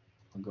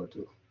 I'll go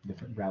to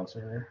different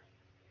browser.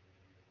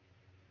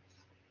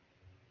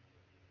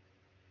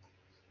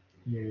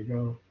 Here you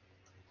go.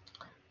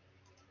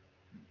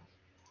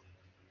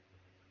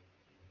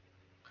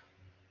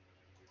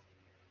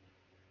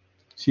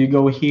 So you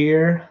go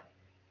here,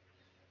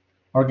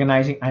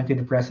 organizing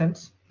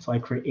antidepressants. So I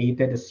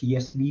created a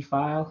CSV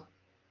file.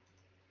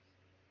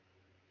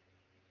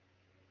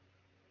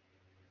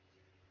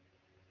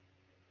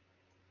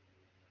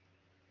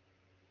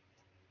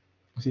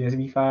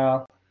 CSV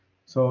file.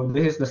 So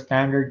this is the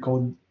standard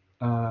code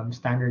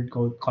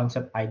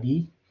concept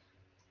ID.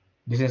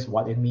 This is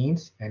what it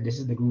means, and this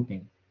is the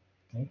grouping.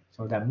 Okay,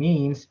 so that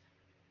means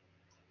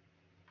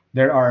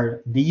there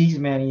are these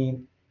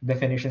many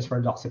definitions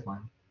for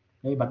doxypan.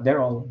 Okay, but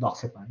they're all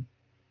doxypan,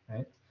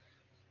 right?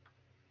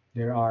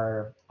 There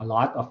are a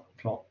lot of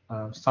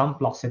some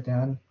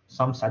fluoxetine,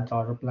 some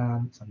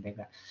citalopram, something like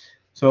that.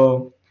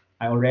 So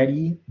I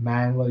already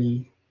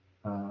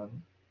um,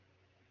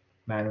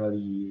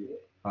 manually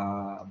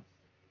uh,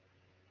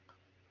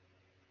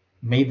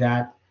 made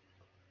that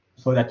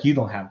so that you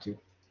don't have to.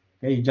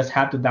 Okay, you just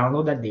have to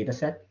download that data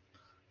set,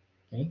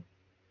 okay,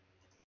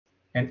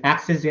 and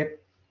access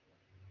it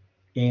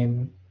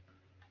in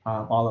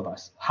all of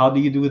us. How do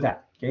you do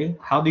that? Okay,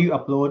 how do you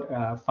upload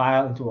a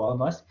file into all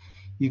of us?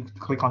 You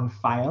click on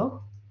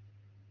File,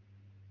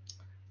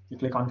 you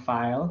click on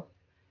File,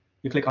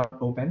 you click on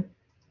Open,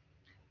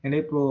 and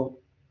it will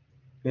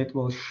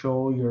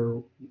show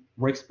your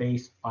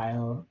workspace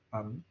file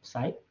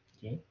site.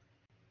 Okay,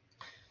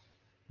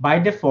 by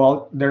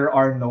default there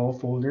are no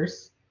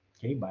folders.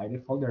 Okay, by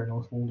default there are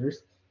no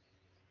folders.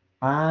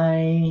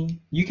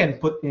 You can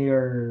put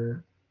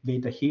your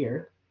data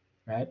here,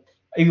 right?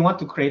 If you want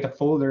to create a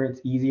folder, it's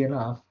easy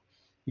enough.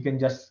 You can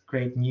just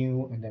create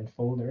new and then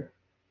folder,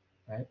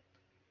 right?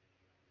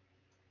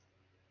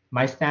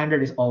 My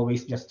standard is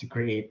always just to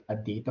create a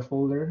data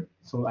folder.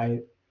 So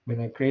when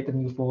I create a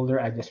new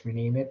folder, I just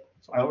rename it.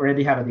 So I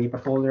already have a data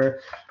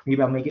folder.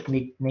 Maybe I'll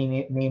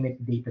name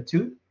it data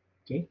 2.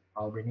 Okay,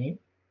 I'll rename.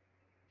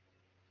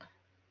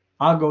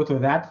 I'll go to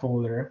that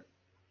folder,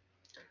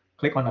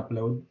 click on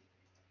upload,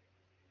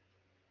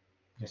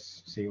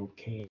 just say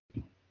okay,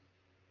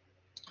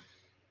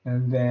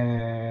 and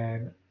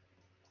then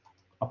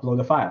upload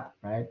the file,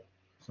 right?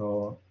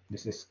 So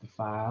this is the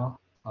file.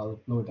 I'll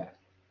upload that.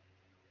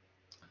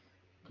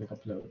 Click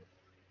upload.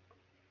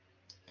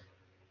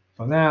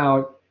 So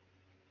now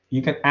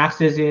you can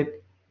access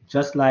it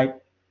just like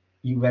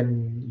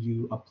when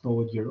you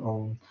upload your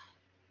own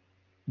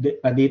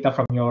data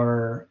from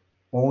your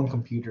own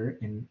computer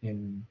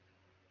in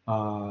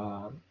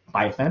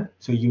Python.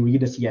 So you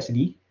read the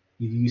CSV.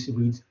 You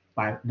read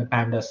the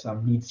pandas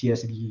read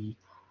CSV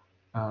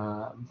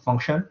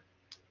function.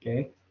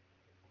 Okay,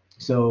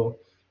 so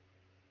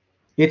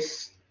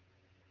it's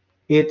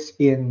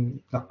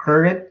in the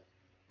current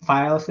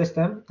file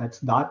system. That's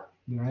dot,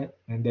 right?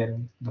 And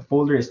then the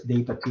folder is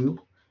data2,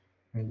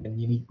 and then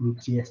unique group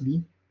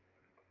CSV,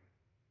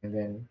 and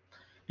then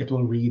it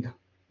will read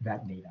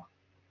that data.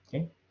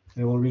 Okay,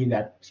 it will read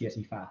that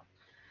CSV file.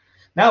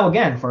 Now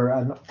again,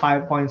 for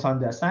 5 points on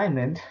the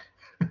assignment,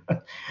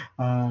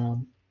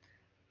 um,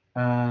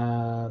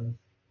 um,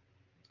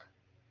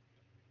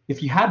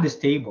 if you have this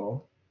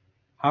table,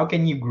 how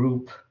can you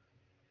group?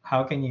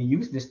 How can you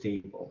use this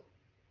table?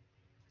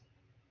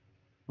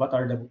 What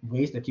are the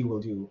ways that you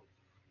will do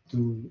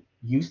to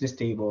use this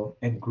table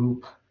and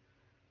group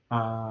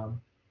um,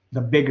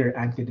 the bigger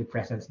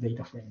antidepressants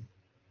data frame?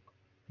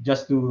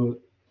 Just to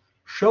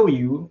show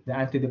you, the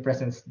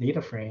antidepressants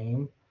data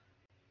frame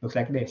looks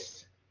like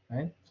this,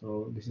 right?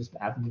 So this is the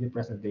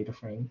antidepressant data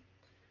frame.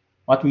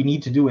 What we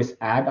need to do is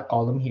add a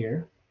column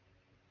here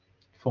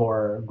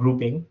for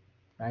grouping,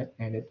 right?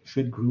 And it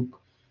should group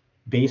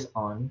based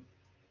on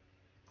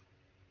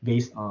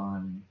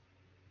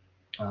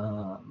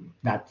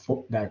that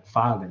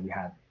file that we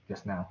had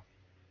just now.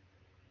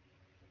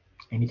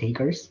 Any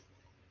takers?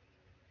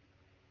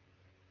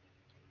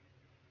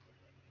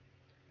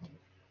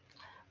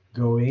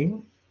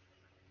 Going,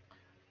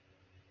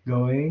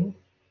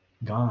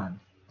 gone.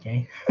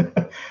 Okay.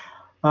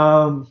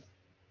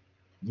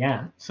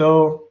 Yeah.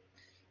 So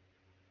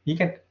you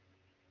can.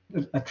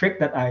 A trick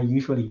that I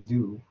usually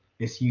do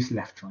is use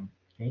left join.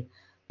 Okay.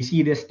 You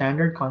see the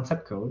standard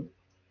concept code,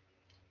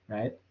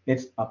 right?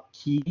 It's a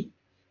key,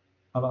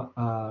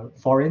 a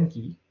foreign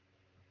key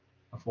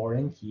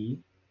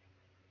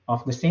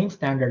of the same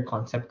standard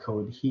concept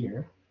code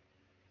here.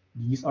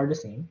 These are the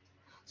same.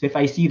 So if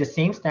I see the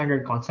same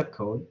standard concept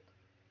code,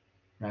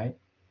 right,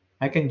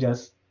 I can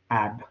just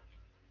add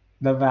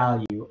the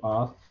value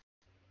of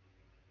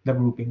the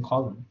grouping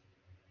column,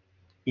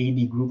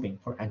 AD grouping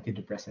for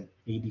antidepressant,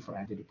 AD for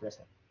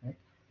antidepressant, right?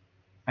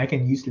 I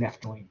can use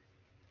left join.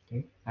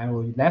 Okay, I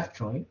will left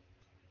join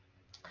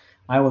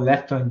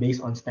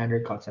based on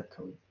standard concept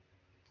code.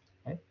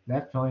 Right?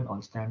 Left join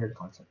on standard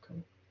concept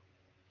code,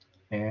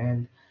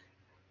 and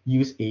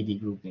use AD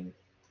grouping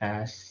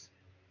as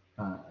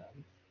uh,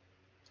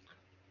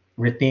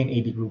 retain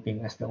AD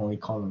grouping as the only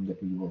column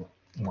that we will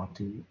want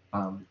to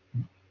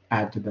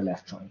add to the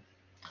left join.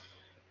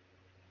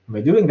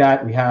 By doing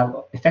that, we have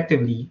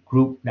effectively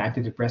grouped the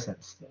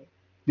antidepressants.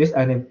 This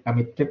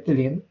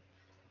amitriptyline,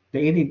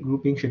 the AD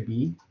grouping should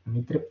be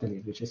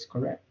amitriptyline, which is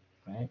correct,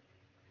 right?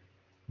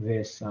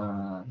 This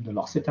the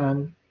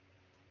L'Occitane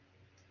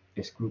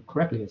is grouped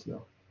correctly as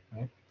well,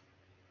 right?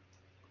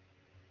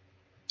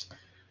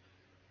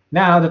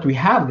 Now that we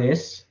have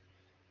this,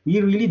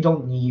 we really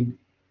don't need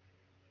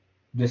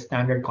the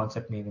standard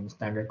concept name and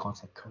standard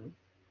concept code,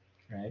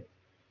 right?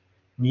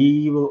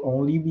 We will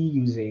only be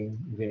using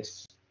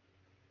this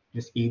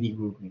AD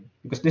grouping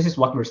because this is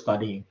what we're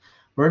studying.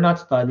 We're not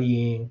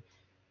studying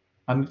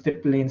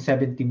amitriptyline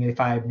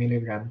 75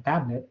 milligram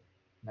tablet,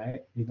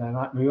 right?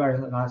 We are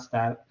not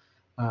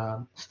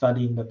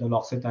studying the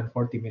duloxetine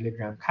 40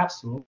 milligram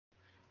capsule.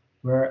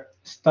 We're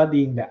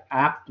studying the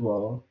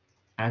actual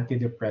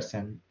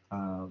antidepressant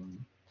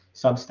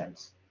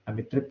substance,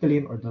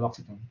 amitriptyline or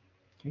duloxetine.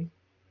 Okay,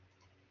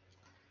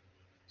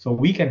 so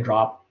we can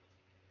drop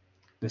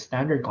the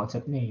standard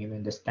concept name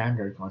and the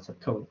standard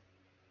concept code,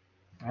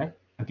 right?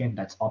 Again,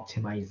 that's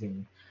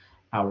optimizing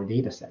our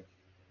data set.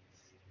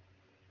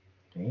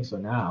 Okay, so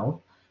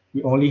now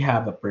we only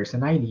have the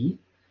person ID,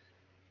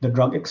 the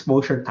drug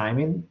exposure time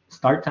and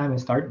start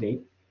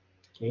date.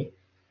 Okay,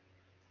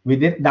 we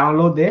did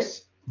download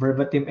this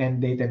verbatim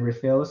end date and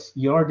refills.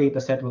 Your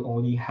data set will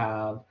only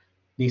have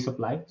day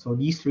supply. So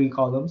these three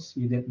columns,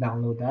 you did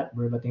download that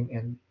verbatim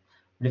and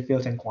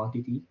refills and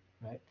quantity,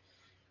 right?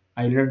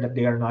 I learned that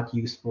they are not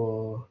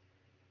useful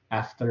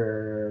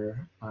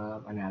after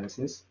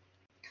analysis,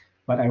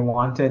 but I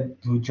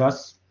wanted to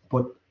just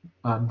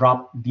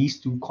drop these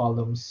two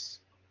columns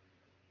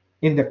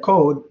in the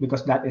code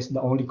because that is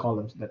the only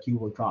columns that you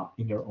will drop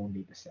in your own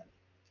data set.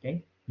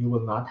 Okay, you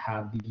will not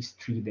have these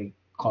three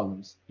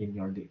columns in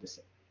your data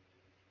set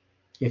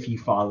if you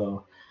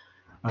follow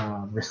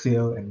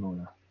Rasil and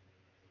Mona.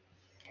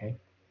 Okay,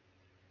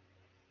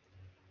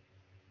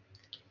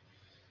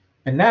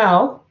 and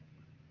now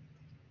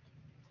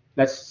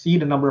let's see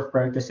the number of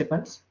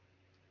participants,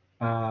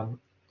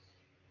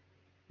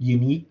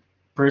 unique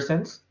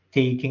persons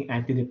taking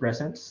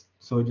antidepressants,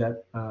 so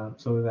that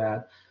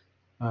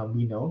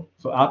we know.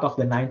 So out of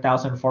the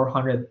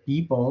 9,400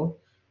 people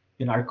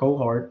in our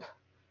cohort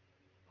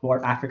who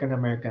are African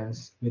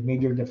Americans with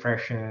major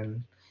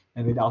depression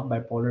and without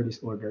bipolar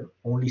disorder,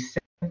 only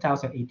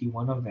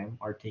 7,081 of them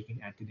are taking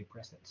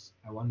antidepressants.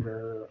 I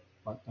wonder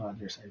what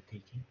others are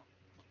taking.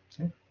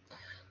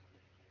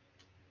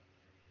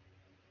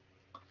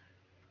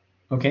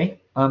 Okay.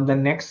 The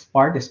next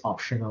part is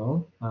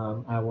optional.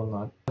 I will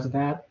not do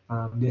that.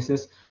 This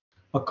is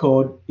a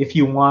code if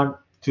you want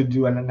to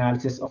do an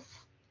analysis of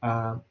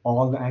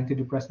all the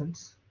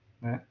antidepressants,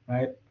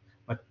 right?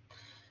 But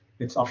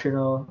it's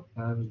optional.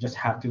 You just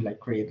have to like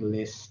create a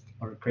list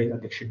or create a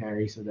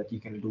dictionary so that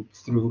you can loop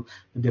through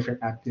the different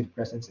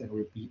antidepressants and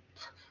repeat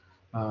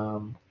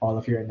all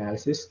of your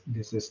analysis.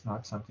 This is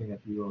not something that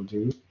we will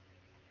do.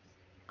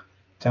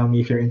 Tell me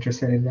if you're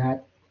interested in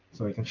that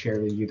so I can share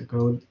with you the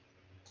code.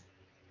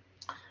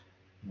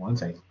 One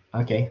second.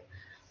 Okay.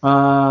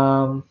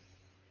 Now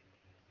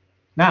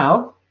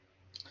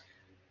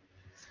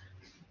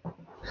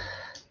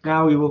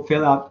we will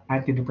fill out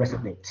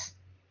antidepressant dates.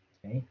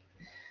 Okay.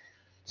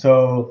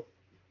 So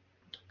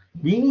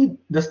we need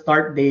the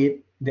start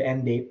date, the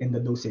end date, and the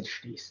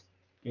dosage days.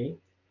 Okay.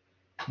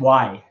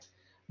 Why?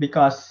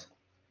 Because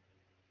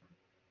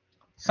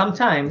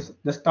sometimes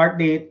the start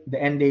date,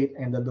 the end date,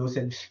 and the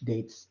dosage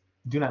dates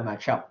do not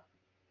match up.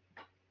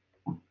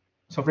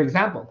 So for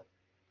example,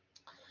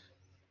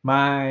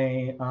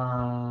 my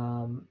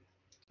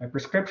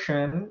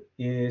prescription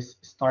is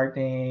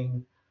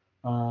starting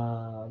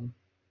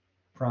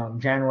from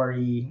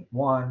January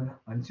 1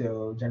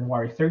 until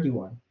January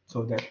 31.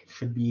 So that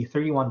should be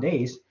 31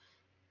 days,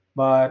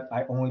 but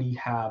I only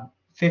have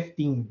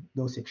 15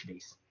 dosage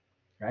days,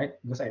 right?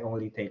 Because I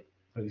only take,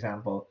 for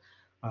example,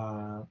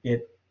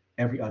 it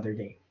every other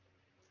day.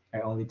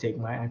 I only take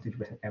my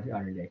antidepressant every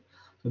other day.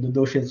 So the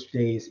dosage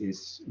days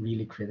is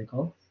really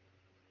critical.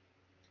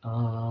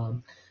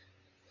 And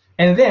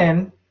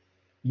then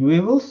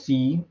you will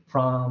see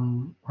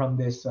from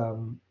this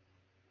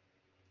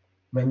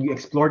when you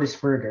explore this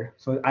further.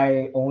 So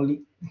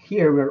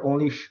we're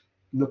only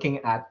looking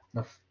at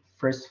the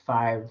first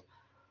 5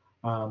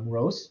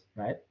 rows,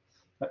 right?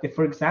 But if,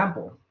 for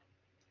example,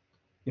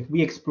 if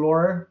we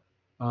explore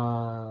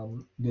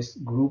this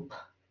group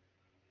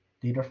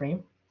data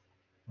frame,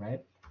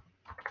 right?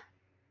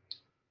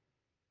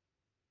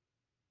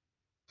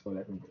 So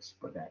let me just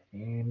put that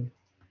in.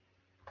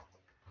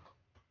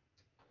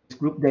 This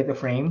group data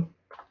frame,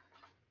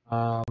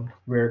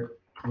 where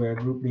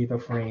group data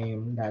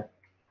frame that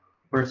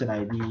person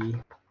ID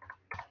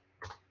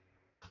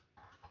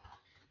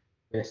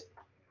is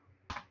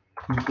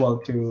equal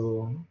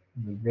to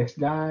this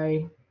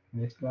guy,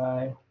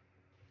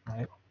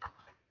 right?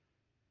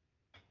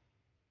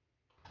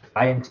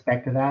 I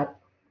inspect that.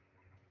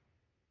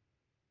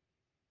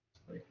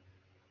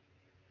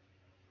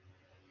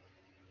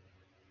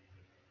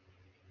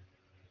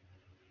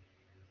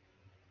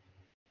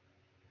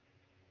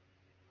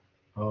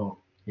 Oh,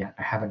 yeah,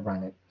 I haven't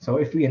run it. So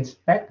if we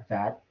inspect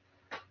that,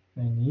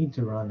 I need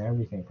to run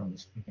everything from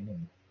the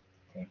beginning.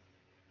 Okay.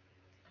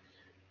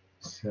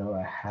 So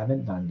I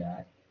haven't done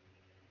that.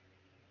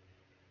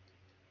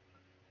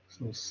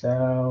 So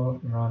cell,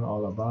 run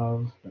all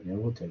above, but it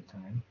will take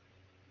time,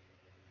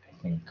 I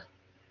think.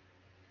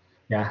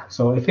 Yeah,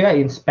 so if I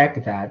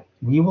inspect that,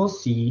 we will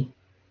see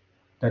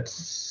that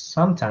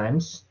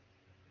sometimes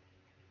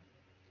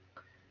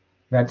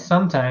there's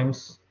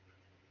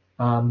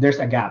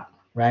a gap,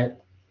 right?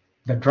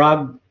 The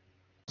drug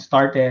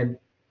started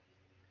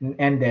and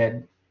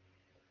ended,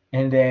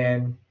 and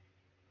then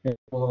it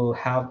will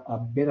have a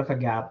bit of a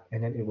gap,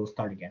 and then it will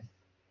start again.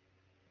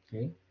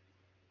 Okay.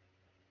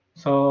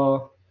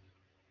 So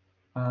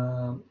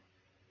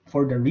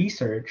for the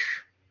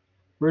research,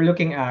 we're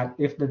looking at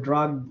if the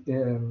drug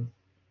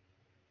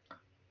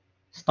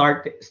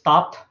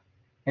stopped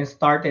and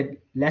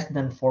started less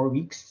than 4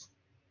 weeks.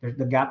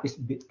 The gap is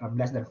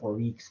less than 4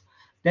 weeks.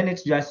 Then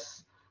it's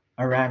just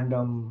a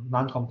random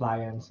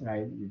non-compliance,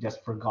 right? You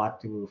just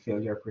forgot to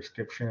fill your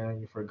prescription.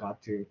 You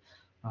forgot to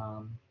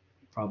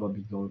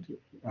probably go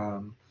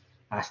to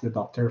ask the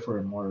doctor for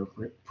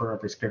a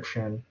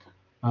prescription.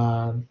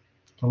 Um,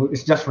 so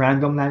it's just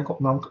random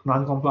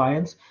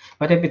non-compliance.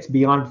 But if it's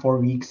beyond 4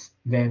 weeks,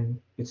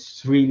 then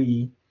it's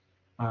really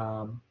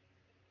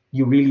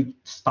you really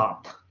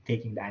stop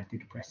taking the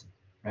antidepressant,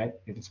 right?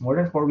 If it's more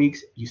than 4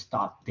 weeks, you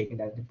stop taking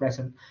the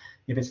antidepressant.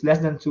 If it's less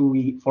than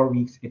 4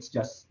 weeks, it's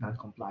just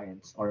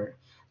non-compliance or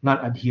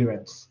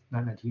non-adherence.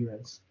 And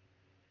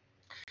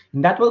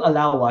that will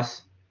allow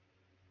us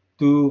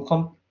to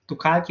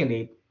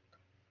calculate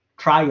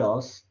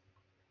trials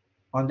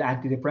on the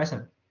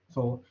antidepressant.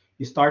 So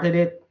you started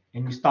it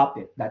and you stopped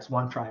it. That's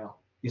one trial.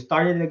 You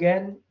started it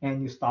again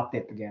and you stopped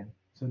it again.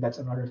 So that's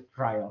another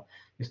trial.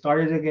 You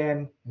started it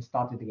again and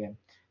stopped it again.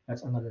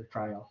 That's another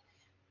trial.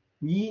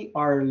 We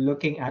are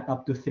looking at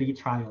up to 3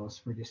 trials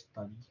for this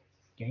study.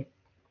 Okay.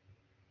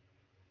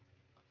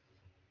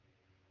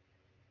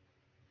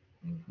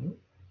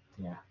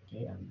 Yeah.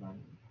 Okay. I'm done.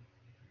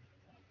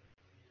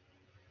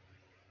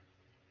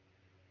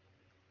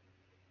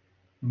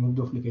 Remove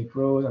duplicate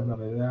rows. I'm done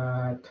with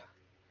that.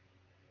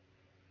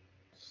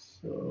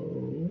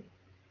 So,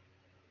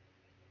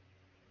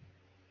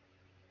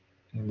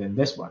 and then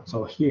this one.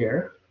 So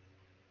here,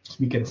 as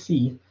we can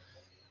see,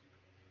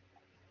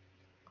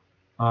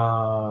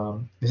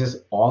 this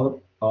is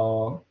all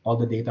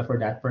the data for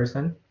that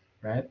person,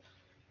 right?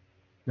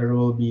 There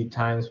will be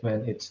times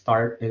when it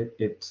started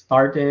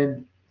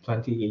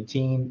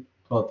 2018,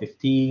 12,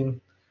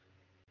 15,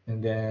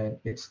 and then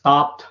it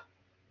stopped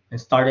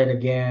and started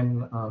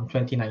again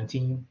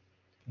 2019.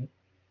 Okay.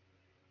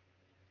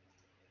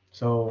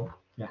 So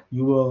yeah,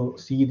 you will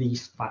see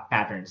these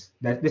patterns.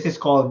 This is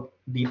called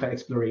data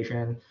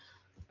exploration,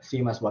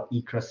 same as what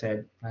Ikra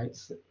said, right?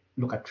 So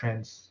look at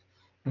trends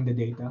in the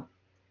data.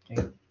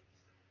 Okay.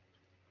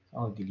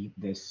 I'll delete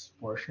this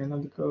portion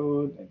of the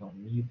code. I don't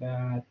need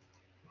that.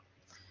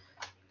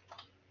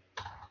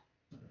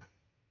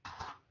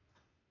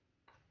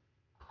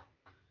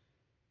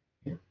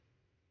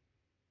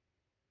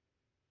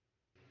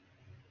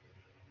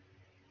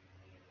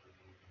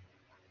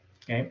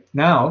 Okay.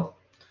 Now,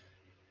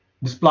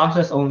 this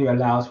process only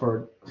allows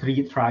for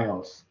 3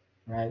 trials,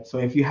 right? So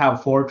if you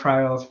have 4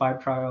 trials,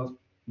 5 trials,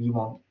 we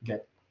won't be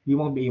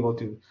able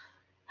to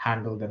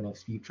handle the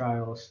next few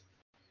trials.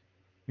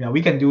 You know,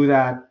 we can do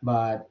that,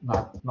 but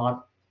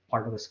not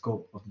part of the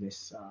scope of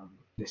this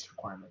this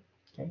requirement.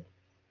 Okay.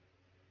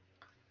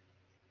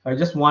 So I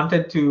just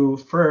wanted to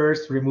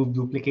first remove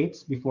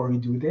duplicates before we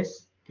do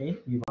this. Okay.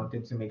 We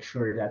wanted to make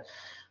sure that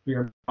we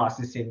are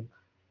processing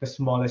the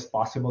smallest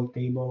possible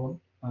table.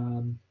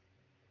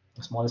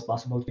 The smallest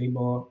possible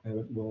table, and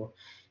it will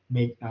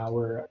make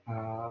our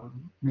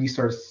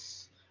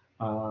resource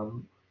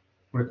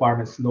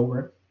requirements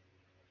lower.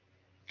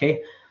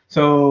 Okay,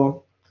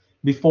 so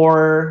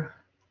before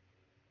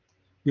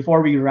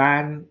we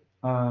ran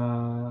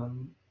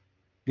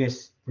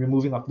this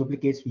removing of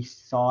duplicates, we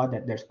saw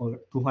that there's over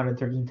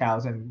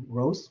 213,000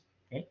 rows.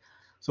 Okay,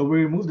 so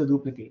we remove the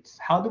duplicates.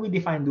 How do we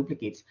define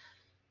duplicates?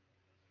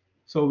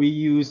 So we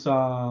use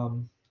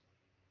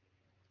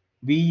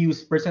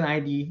person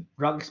ID,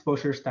 drug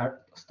exposure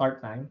start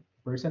time,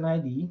 person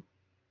ID,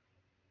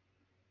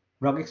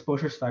 drug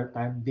exposure start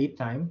time, date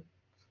time,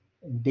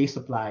 day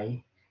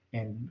supply,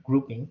 and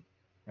grouping,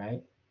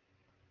 right?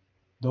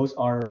 Those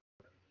are,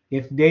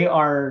 if they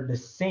are the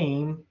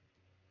same,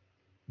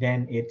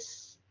 then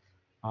it's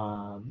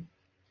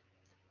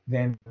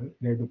then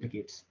they're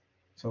duplicates.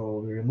 So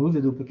we remove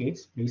the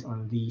duplicates based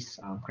on these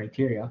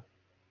criteria,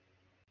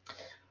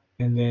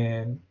 and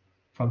then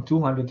from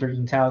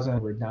 213,000,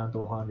 we're down to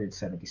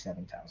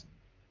 177,000.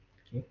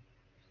 Okay,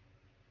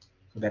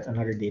 so that's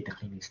another data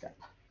cleaning step.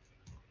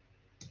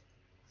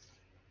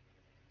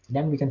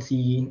 Then we can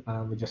see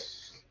we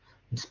just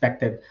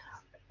inspected.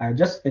 I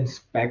just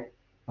inspect.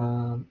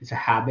 It's a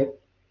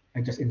habit.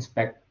 I just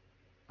inspect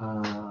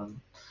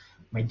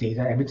my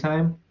data every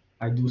time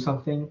I do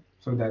something,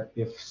 so that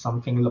if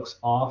something looks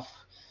off,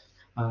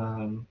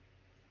 I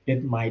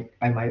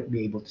might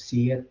be able to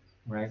see it,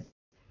 right,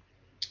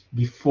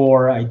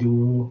 before I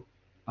do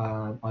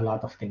a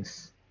lot of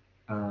things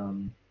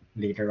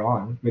later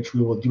on, which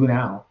we will do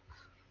now.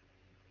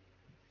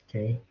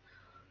 Okay.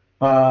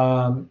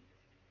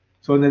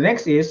 So the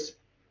next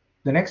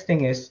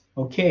thing is,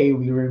 okay,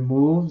 we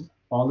removed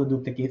all the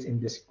duplicates in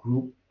this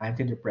group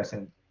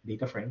antidepressant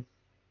data frame.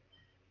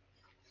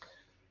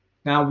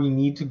 Now we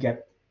need to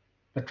get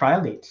the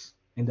trial dates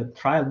and the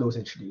trial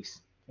dosage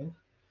days. Okay?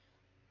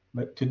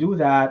 But to do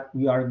that,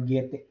 we are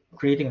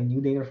creating a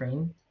new data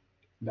frame,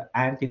 the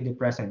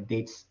antidepressant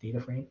dates data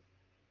frame.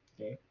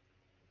 Okay,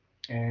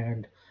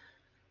 and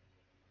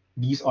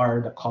these are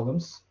the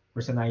columns: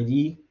 person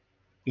ID,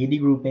 AD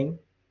grouping,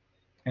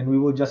 and we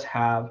will just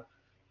have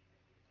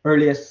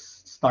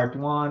earliest start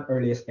 1,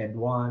 earliest end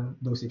 1,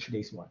 dosage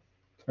days 1,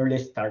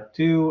 earliest start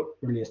 2,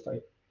 earliest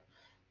start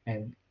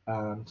and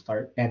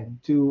start end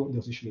 2,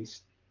 dosage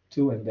days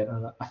 2, and then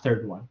a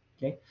third one.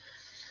 Okay.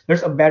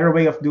 There's a better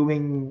way of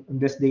doing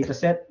this data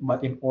set,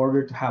 but in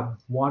order to have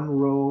one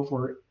row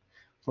for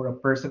a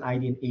person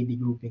ID and AD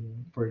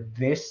grouping for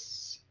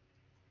this,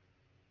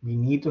 we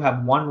need to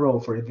have one row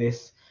for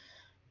this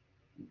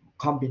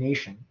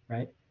combination,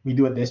 right? We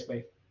do it this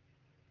way,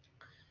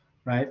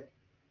 right?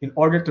 In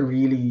order to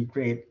really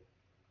create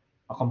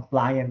a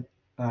compliant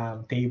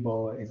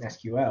table in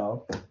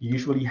SQL, you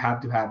usually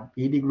have to have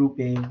AD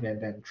grouping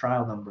and then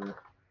trial number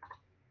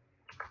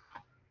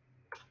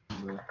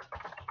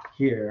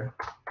here,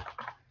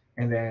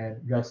 and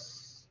then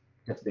just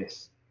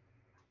this.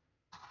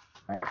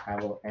 Right? I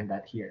will end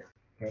that here.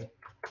 Okay.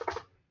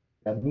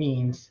 That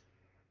means,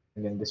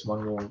 and then this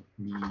one will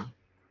be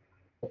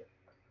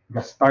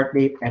the start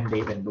date, end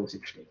date, and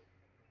dosage date.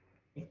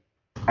 Okay?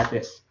 That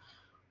is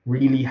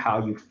really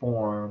how you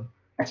form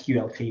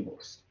SQL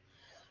tables.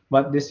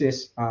 But this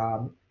is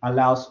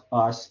allows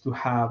us to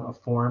have a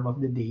form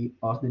of the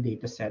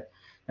data set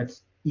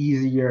that's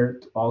easier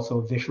to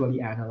also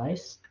visually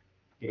analyze.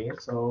 Okay,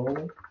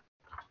 so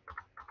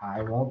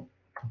I won't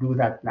do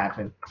that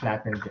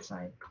flattened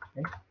design.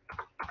 Okay.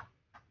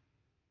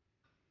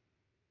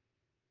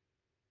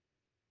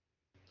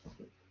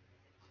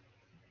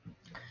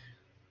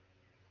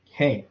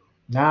 Okay,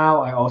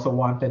 now I also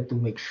wanted to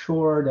make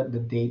sure that the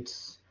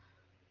dates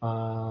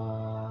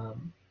that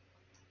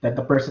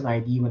the person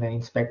ID, when I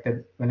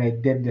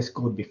did this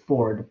code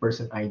before, the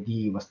person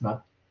ID was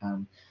not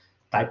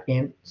type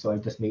int, so I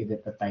just made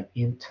it a type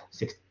int.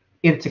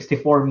 Int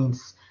 64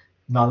 means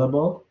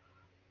nullable.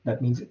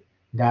 That means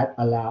that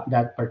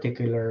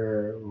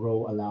particular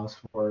row allows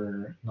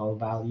for null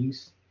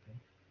values.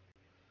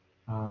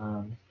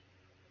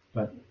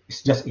 But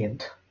it's just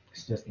int.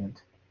 It's just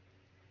int.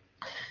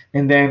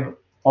 And then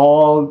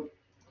all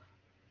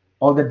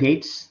the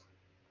dates,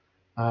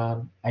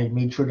 I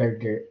made sure that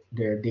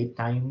they're date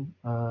time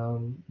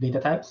data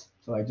types.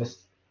 So I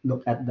just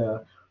look at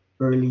the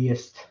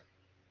earliest.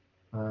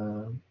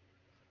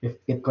 If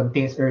it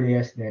contains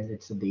earliest, then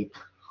it's a date.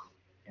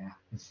 Yeah.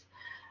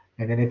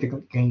 And then if it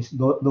contains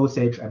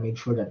dosage, I made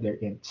sure that they're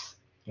ints.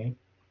 Okay.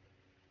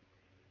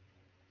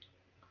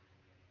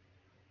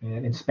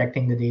 And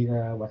inspecting the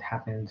data, what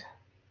happened.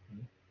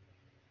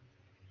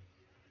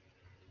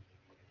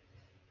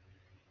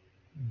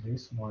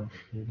 This one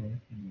shouldn't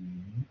be.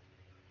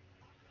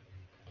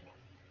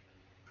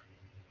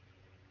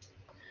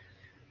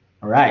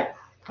 All right.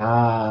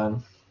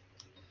 The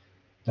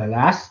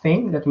last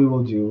thing that we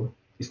will do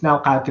is now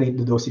calculate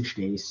the dosage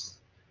days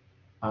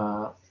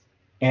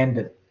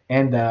and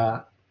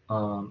the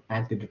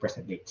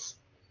antidepressant dates.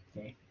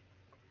 Okay.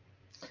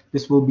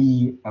 This will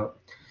be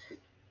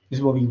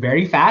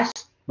very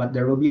fast, but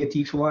there will be a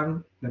teach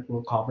one that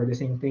will cover the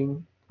same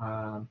thing.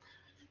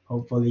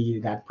 Hopefully,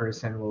 that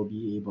person will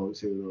be able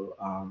to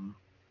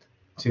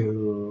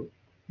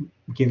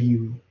give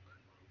you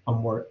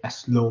a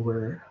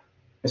slower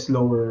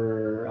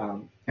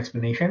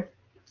explanation.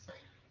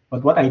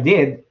 But what I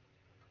did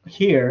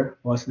here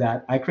was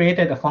that I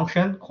created a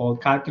function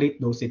called calculate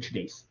dosage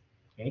days.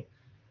 Okay.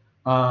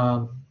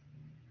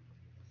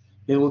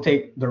 It will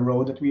take the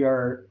row that we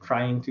are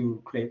trying to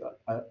create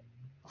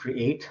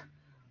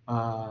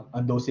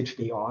a dosage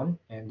day on,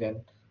 and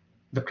then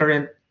the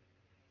current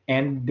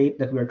end date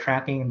that we're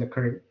tracking and the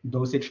current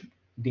dosage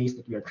days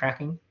that we are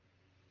tracking.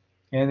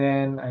 And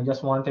then I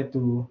just wanted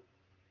to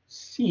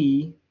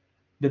see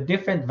the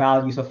different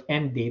values of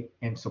end date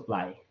and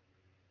supply.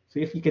 So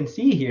if you can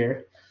see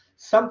here,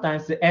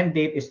 sometimes the end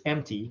date is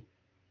empty,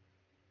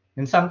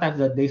 and sometimes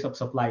the days of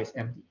supply is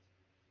empty.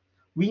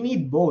 We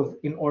need both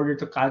in order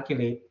to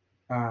calculate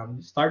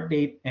start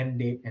date, end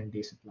date, and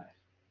day supply.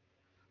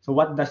 So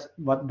what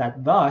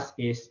that does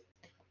is,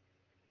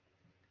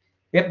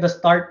 if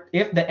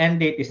the end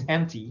date is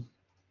empty,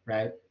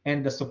 right,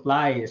 and the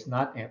supply is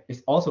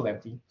also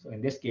empty. So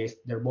in this case,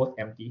 they're both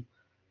empty,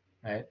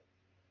 right?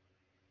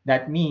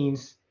 That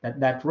means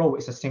that row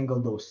is a single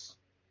dose,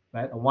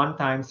 right? A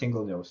one-time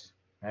single dose,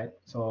 right?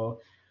 So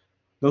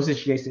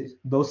dosage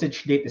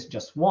date is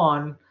just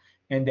 1,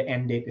 and the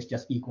end date is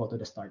just equal to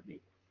the start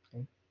date.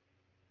 Okay?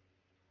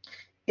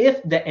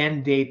 If the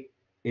end date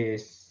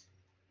is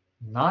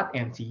not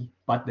empty,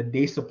 but the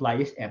day supply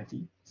is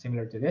empty,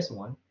 similar to this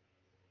one,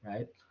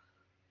 right?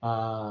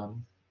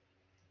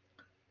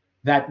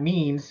 That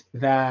means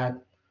that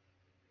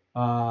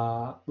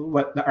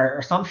our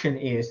assumption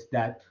is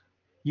that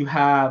you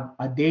have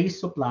a day's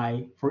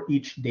supply for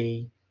each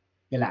day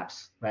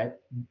elapsed, right?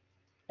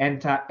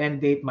 End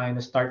date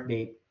minus start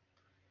date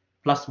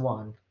plus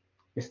 1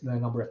 is the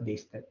number of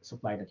days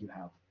supply that you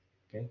have.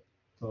 Okay,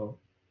 so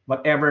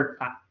whatever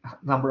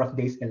number of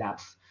days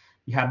elapsed,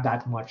 you have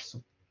that much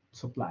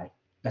supply.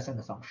 That's an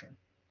assumption.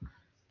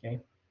 Okay.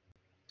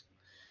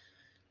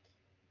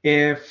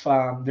 If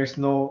there's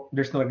no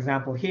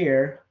example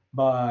here,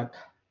 but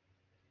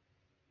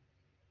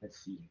Let's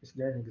see. Is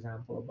there an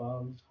example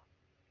above?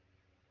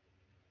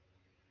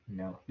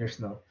 No, there's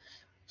no.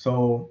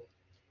 So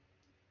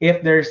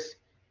if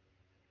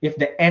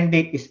the end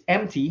date is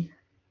empty,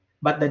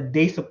 but the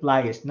day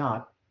supply is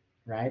not,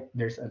 right?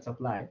 There's a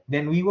supply.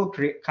 Then we will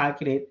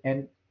calculate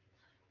end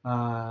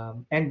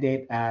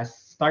date as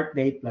start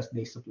date plus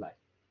day supply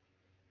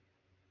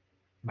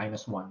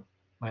minus one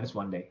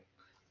day.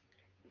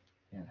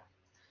 Yeah.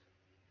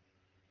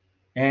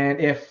 And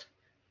if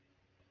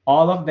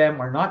all of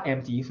them are not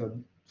empty,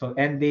 so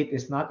end date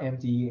is not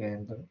empty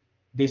and the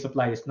day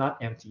supply is not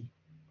empty,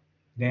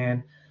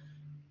 then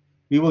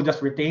we will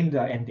just retain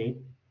the end date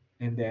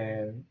and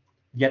then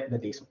get the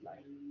day supply,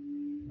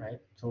 right?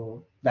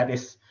 So that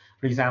is,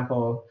 for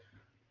example,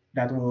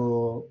 that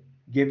will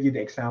give you the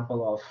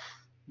example of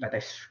that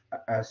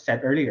I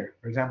said earlier.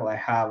 For example, I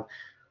have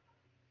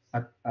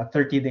a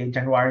 30-day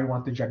January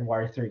 1 to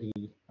January 30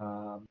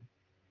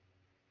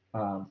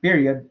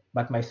 period,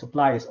 but my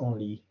supply is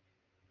only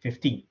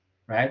 15,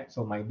 right?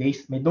 So my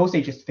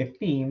dosage is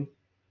 15,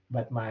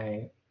 but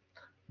my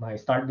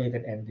start date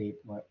and end date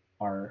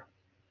are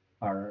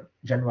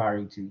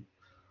January to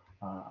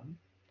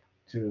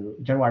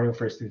January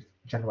 1st to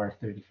January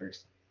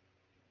 31st.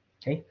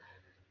 Okay,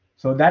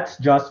 so that's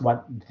just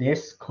what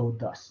this code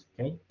does.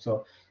 Okay,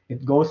 so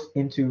it goes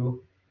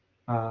into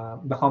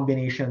the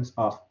combinations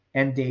of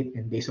end date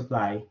and day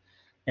supply,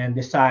 and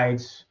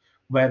decides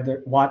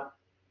what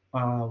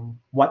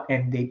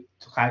end date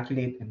to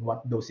calculate and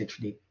what dosage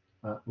date,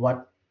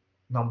 what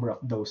number of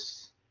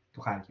dose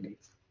to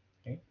calculate.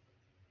 Okay,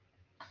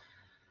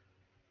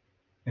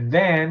 and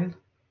then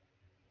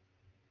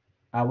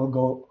I will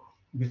go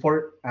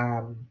before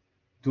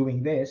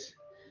doing this.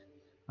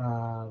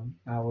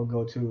 I will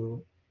go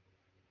to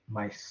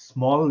my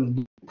small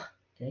loop.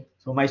 Okay,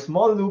 so my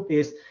small loop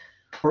is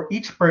for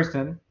each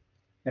person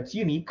that's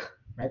unique,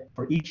 right?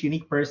 For each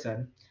unique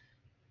person,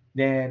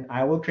 then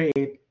I will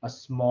create a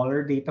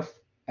smaller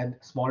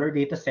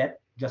data set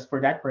just for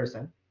that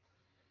person,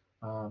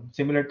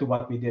 similar to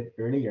what we did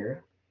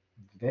earlier.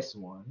 This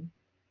one,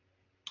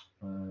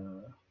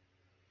 uh,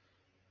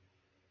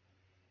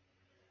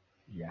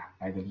 yeah,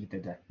 I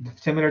deleted that.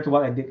 Similar to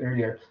what I did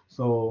earlier.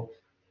 So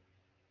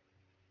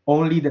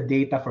only the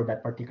data for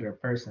that particular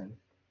person,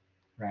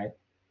 right?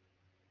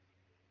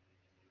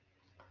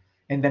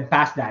 And then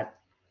pass that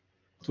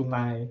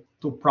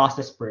to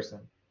process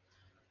person.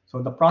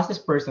 So the process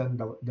person,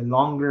 the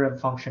longer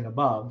function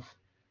above,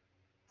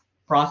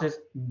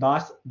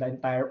 does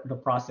the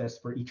process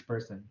for each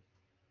person.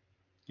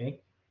 Okay,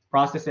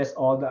 processes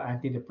all the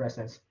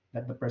antidepressants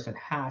that the person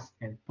has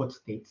and puts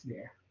states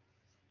there.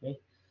 Okay,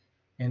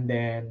 and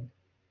then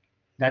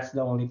that's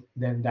the only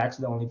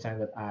time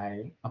that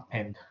I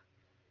append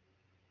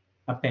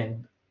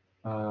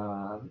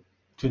uh,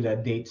 to the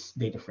dates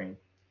data frame.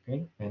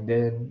 Okay, and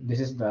then this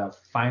is the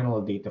final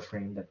data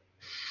frame that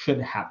should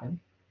happen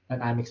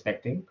that I'm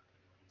expecting.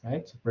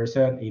 Right, so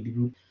person, AD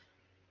group,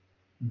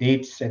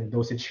 dates and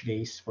dosage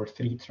days for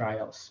 3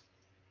 trials.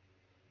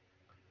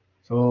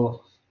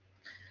 So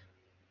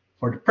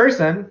for the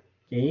person,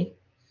 okay,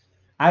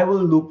 I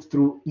will loop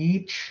through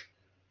each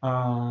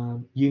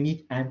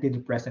unique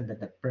antidepressant that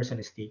that person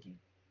is taking.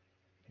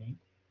 Okay,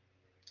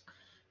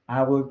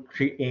 I will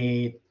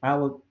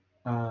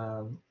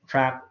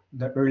track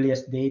the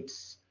earliest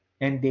dates,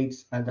 end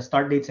dates, the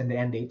start dates and the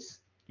end dates.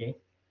 Okay,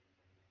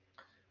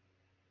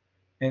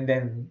 and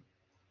then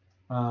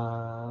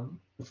um,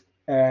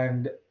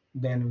 and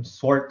then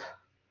sort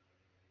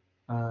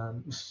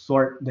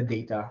the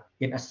data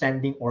in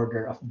ascending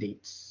order of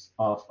dates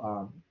of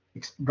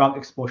drug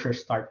exposure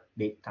start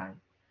date time.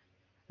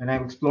 And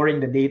I'm exploring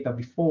the data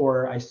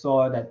before, I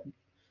saw that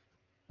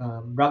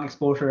drug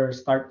exposure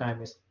start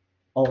time is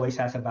always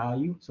has a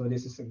value. So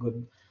this is a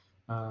good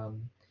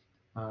um,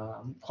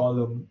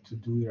 column to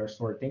do your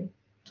sorting.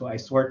 So I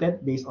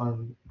sorted based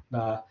on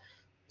the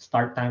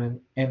start time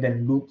and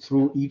then loop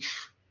through each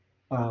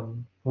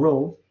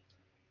row,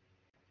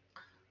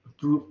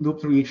 loop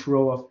through each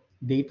row of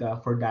data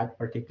for that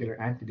particular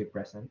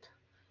antidepressant.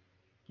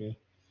 Okay,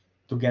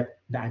 to get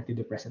the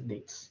antidepressant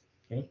dates.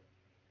 Okay.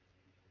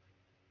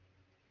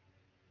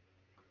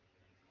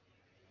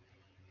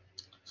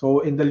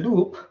 So in the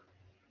loop,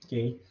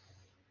 okay,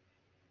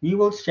 we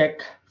will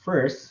check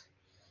first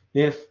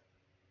if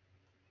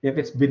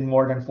it's been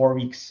more than 4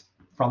 weeks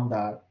from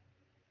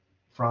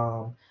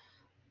from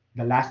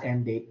the last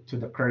end date to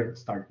the current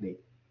start date,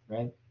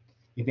 right?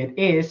 If it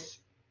is,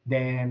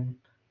 then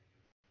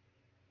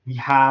we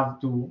have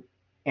to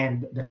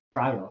end the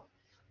trial.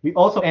 We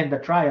also end the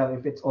trial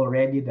if it's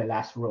already the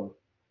last row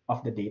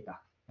of the data.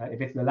 Right?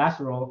 If it's the last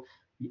row,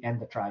 we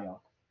end the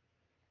trial.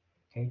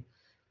 Okay.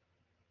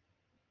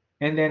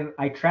 And then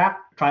I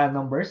track trial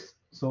numbers.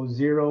 So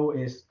 0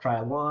 is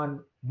trial 1,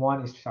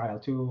 1 is trial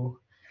 2,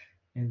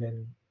 and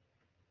then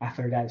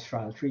after that is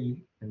trial 3,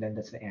 and then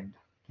that's the end.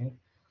 Okay.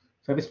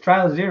 So if it's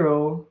trial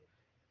 0,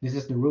 this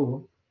is the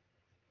rule.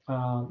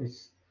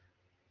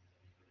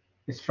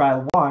 It's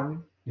trial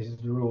 1, this is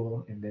the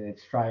rule, and then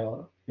it's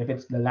trial. If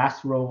it's the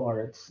last row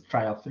or it's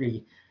trial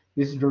 3,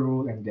 this is the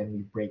rule, and then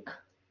we break.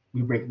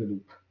 we break the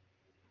loop.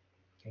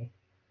 Okay.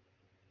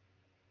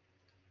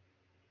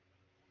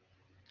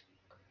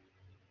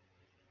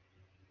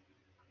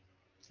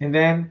 And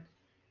then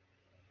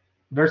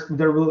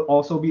there will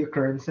also be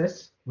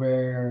occurrences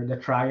where the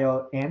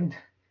trial end.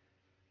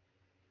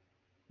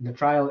 The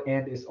trial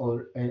end is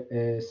the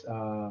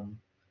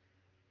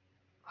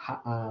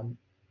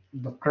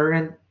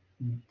current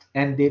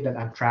end date that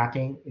I'm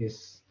tracking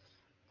is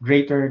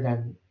greater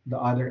than the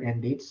other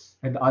end dates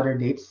and the other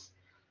dates.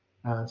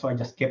 So I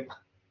just skip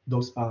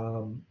those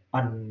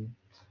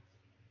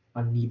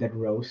unneeded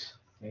rows.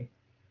 Okay.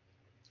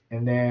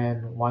 And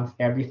then once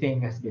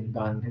everything has been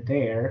done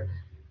there,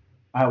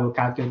 I will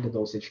calculate the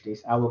dosage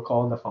days. I will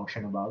call the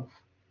function above,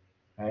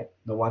 right?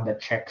 The one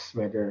that checks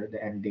whether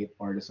the end date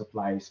or the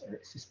supplies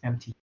is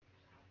empty.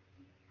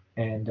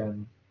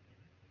 And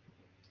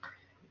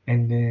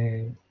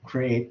then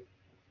create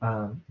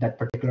that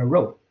particular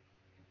row.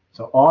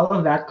 So all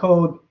of that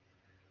code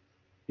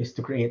is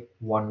to create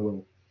one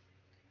row.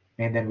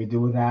 And then we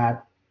do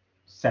that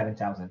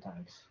 7,000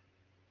 times.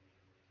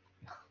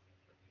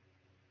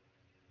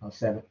 Oh,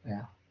 seven,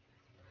 yeah.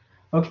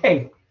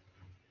 Okay,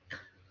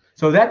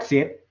 so that's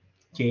it.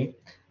 Okay,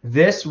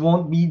 this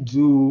won't be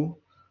due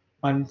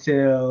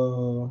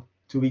until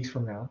 2 weeks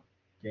from now.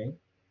 Okay,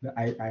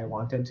 I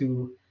wanted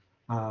to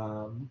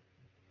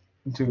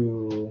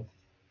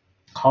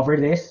cover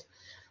this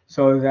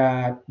so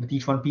that the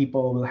Teach One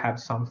people will have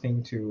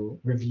something to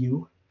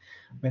review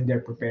when they're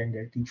preparing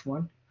their Teach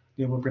One.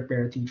 They will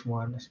prepare Teach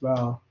One as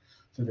well,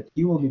 so that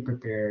you will be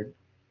prepared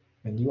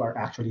when you are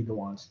actually the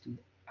ones to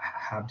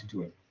have to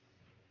do it.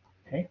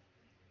 Okay.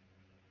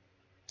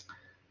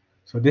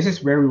 So this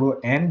is where we will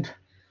end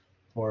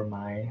for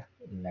my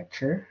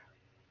lecture.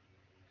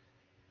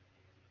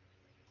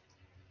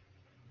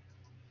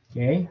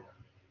 Okay.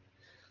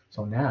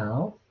 So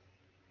now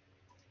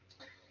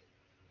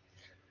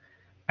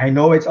I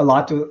know it's a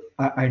lot to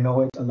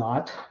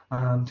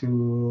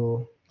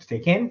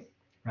take in,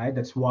 right?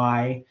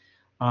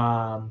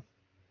 Um,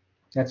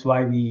 that's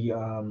why we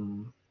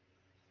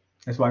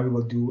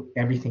will do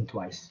everything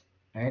twice,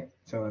 right?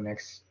 So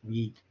next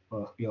week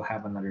we'll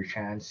have another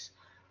chance.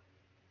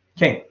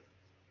 Okay.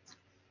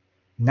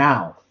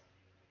 Now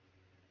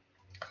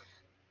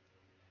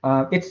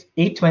it's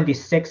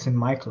 8:26 in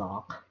my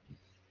clock.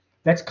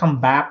 Let's come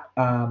back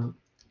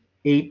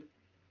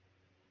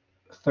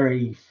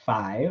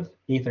 8:35.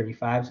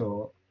 8:35.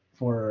 So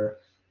for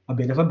a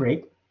bit of a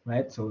break,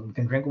 right? So we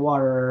can drink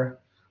water,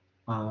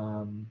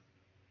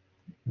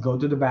 go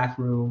to the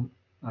bathroom.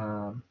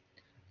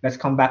 Let's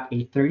come back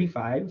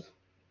 8:35.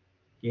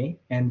 Okay,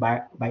 and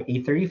by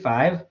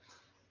 8:35,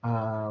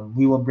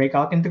 we will break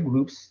out into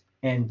groups,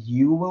 and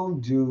you will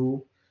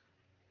do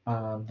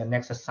the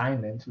next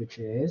assignment, which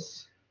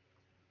is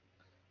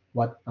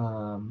what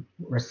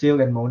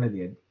Rasil and Mona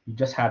did. You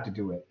just had to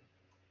do it.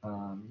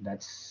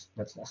 That's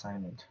the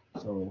assignment.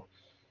 So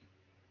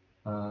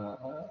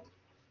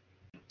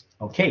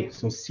okay,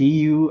 so see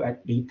you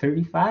at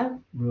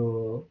 8:35.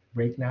 We'll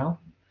break now.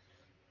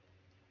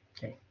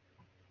 Okay,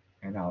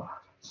 and I'll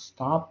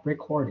stop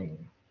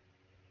recording.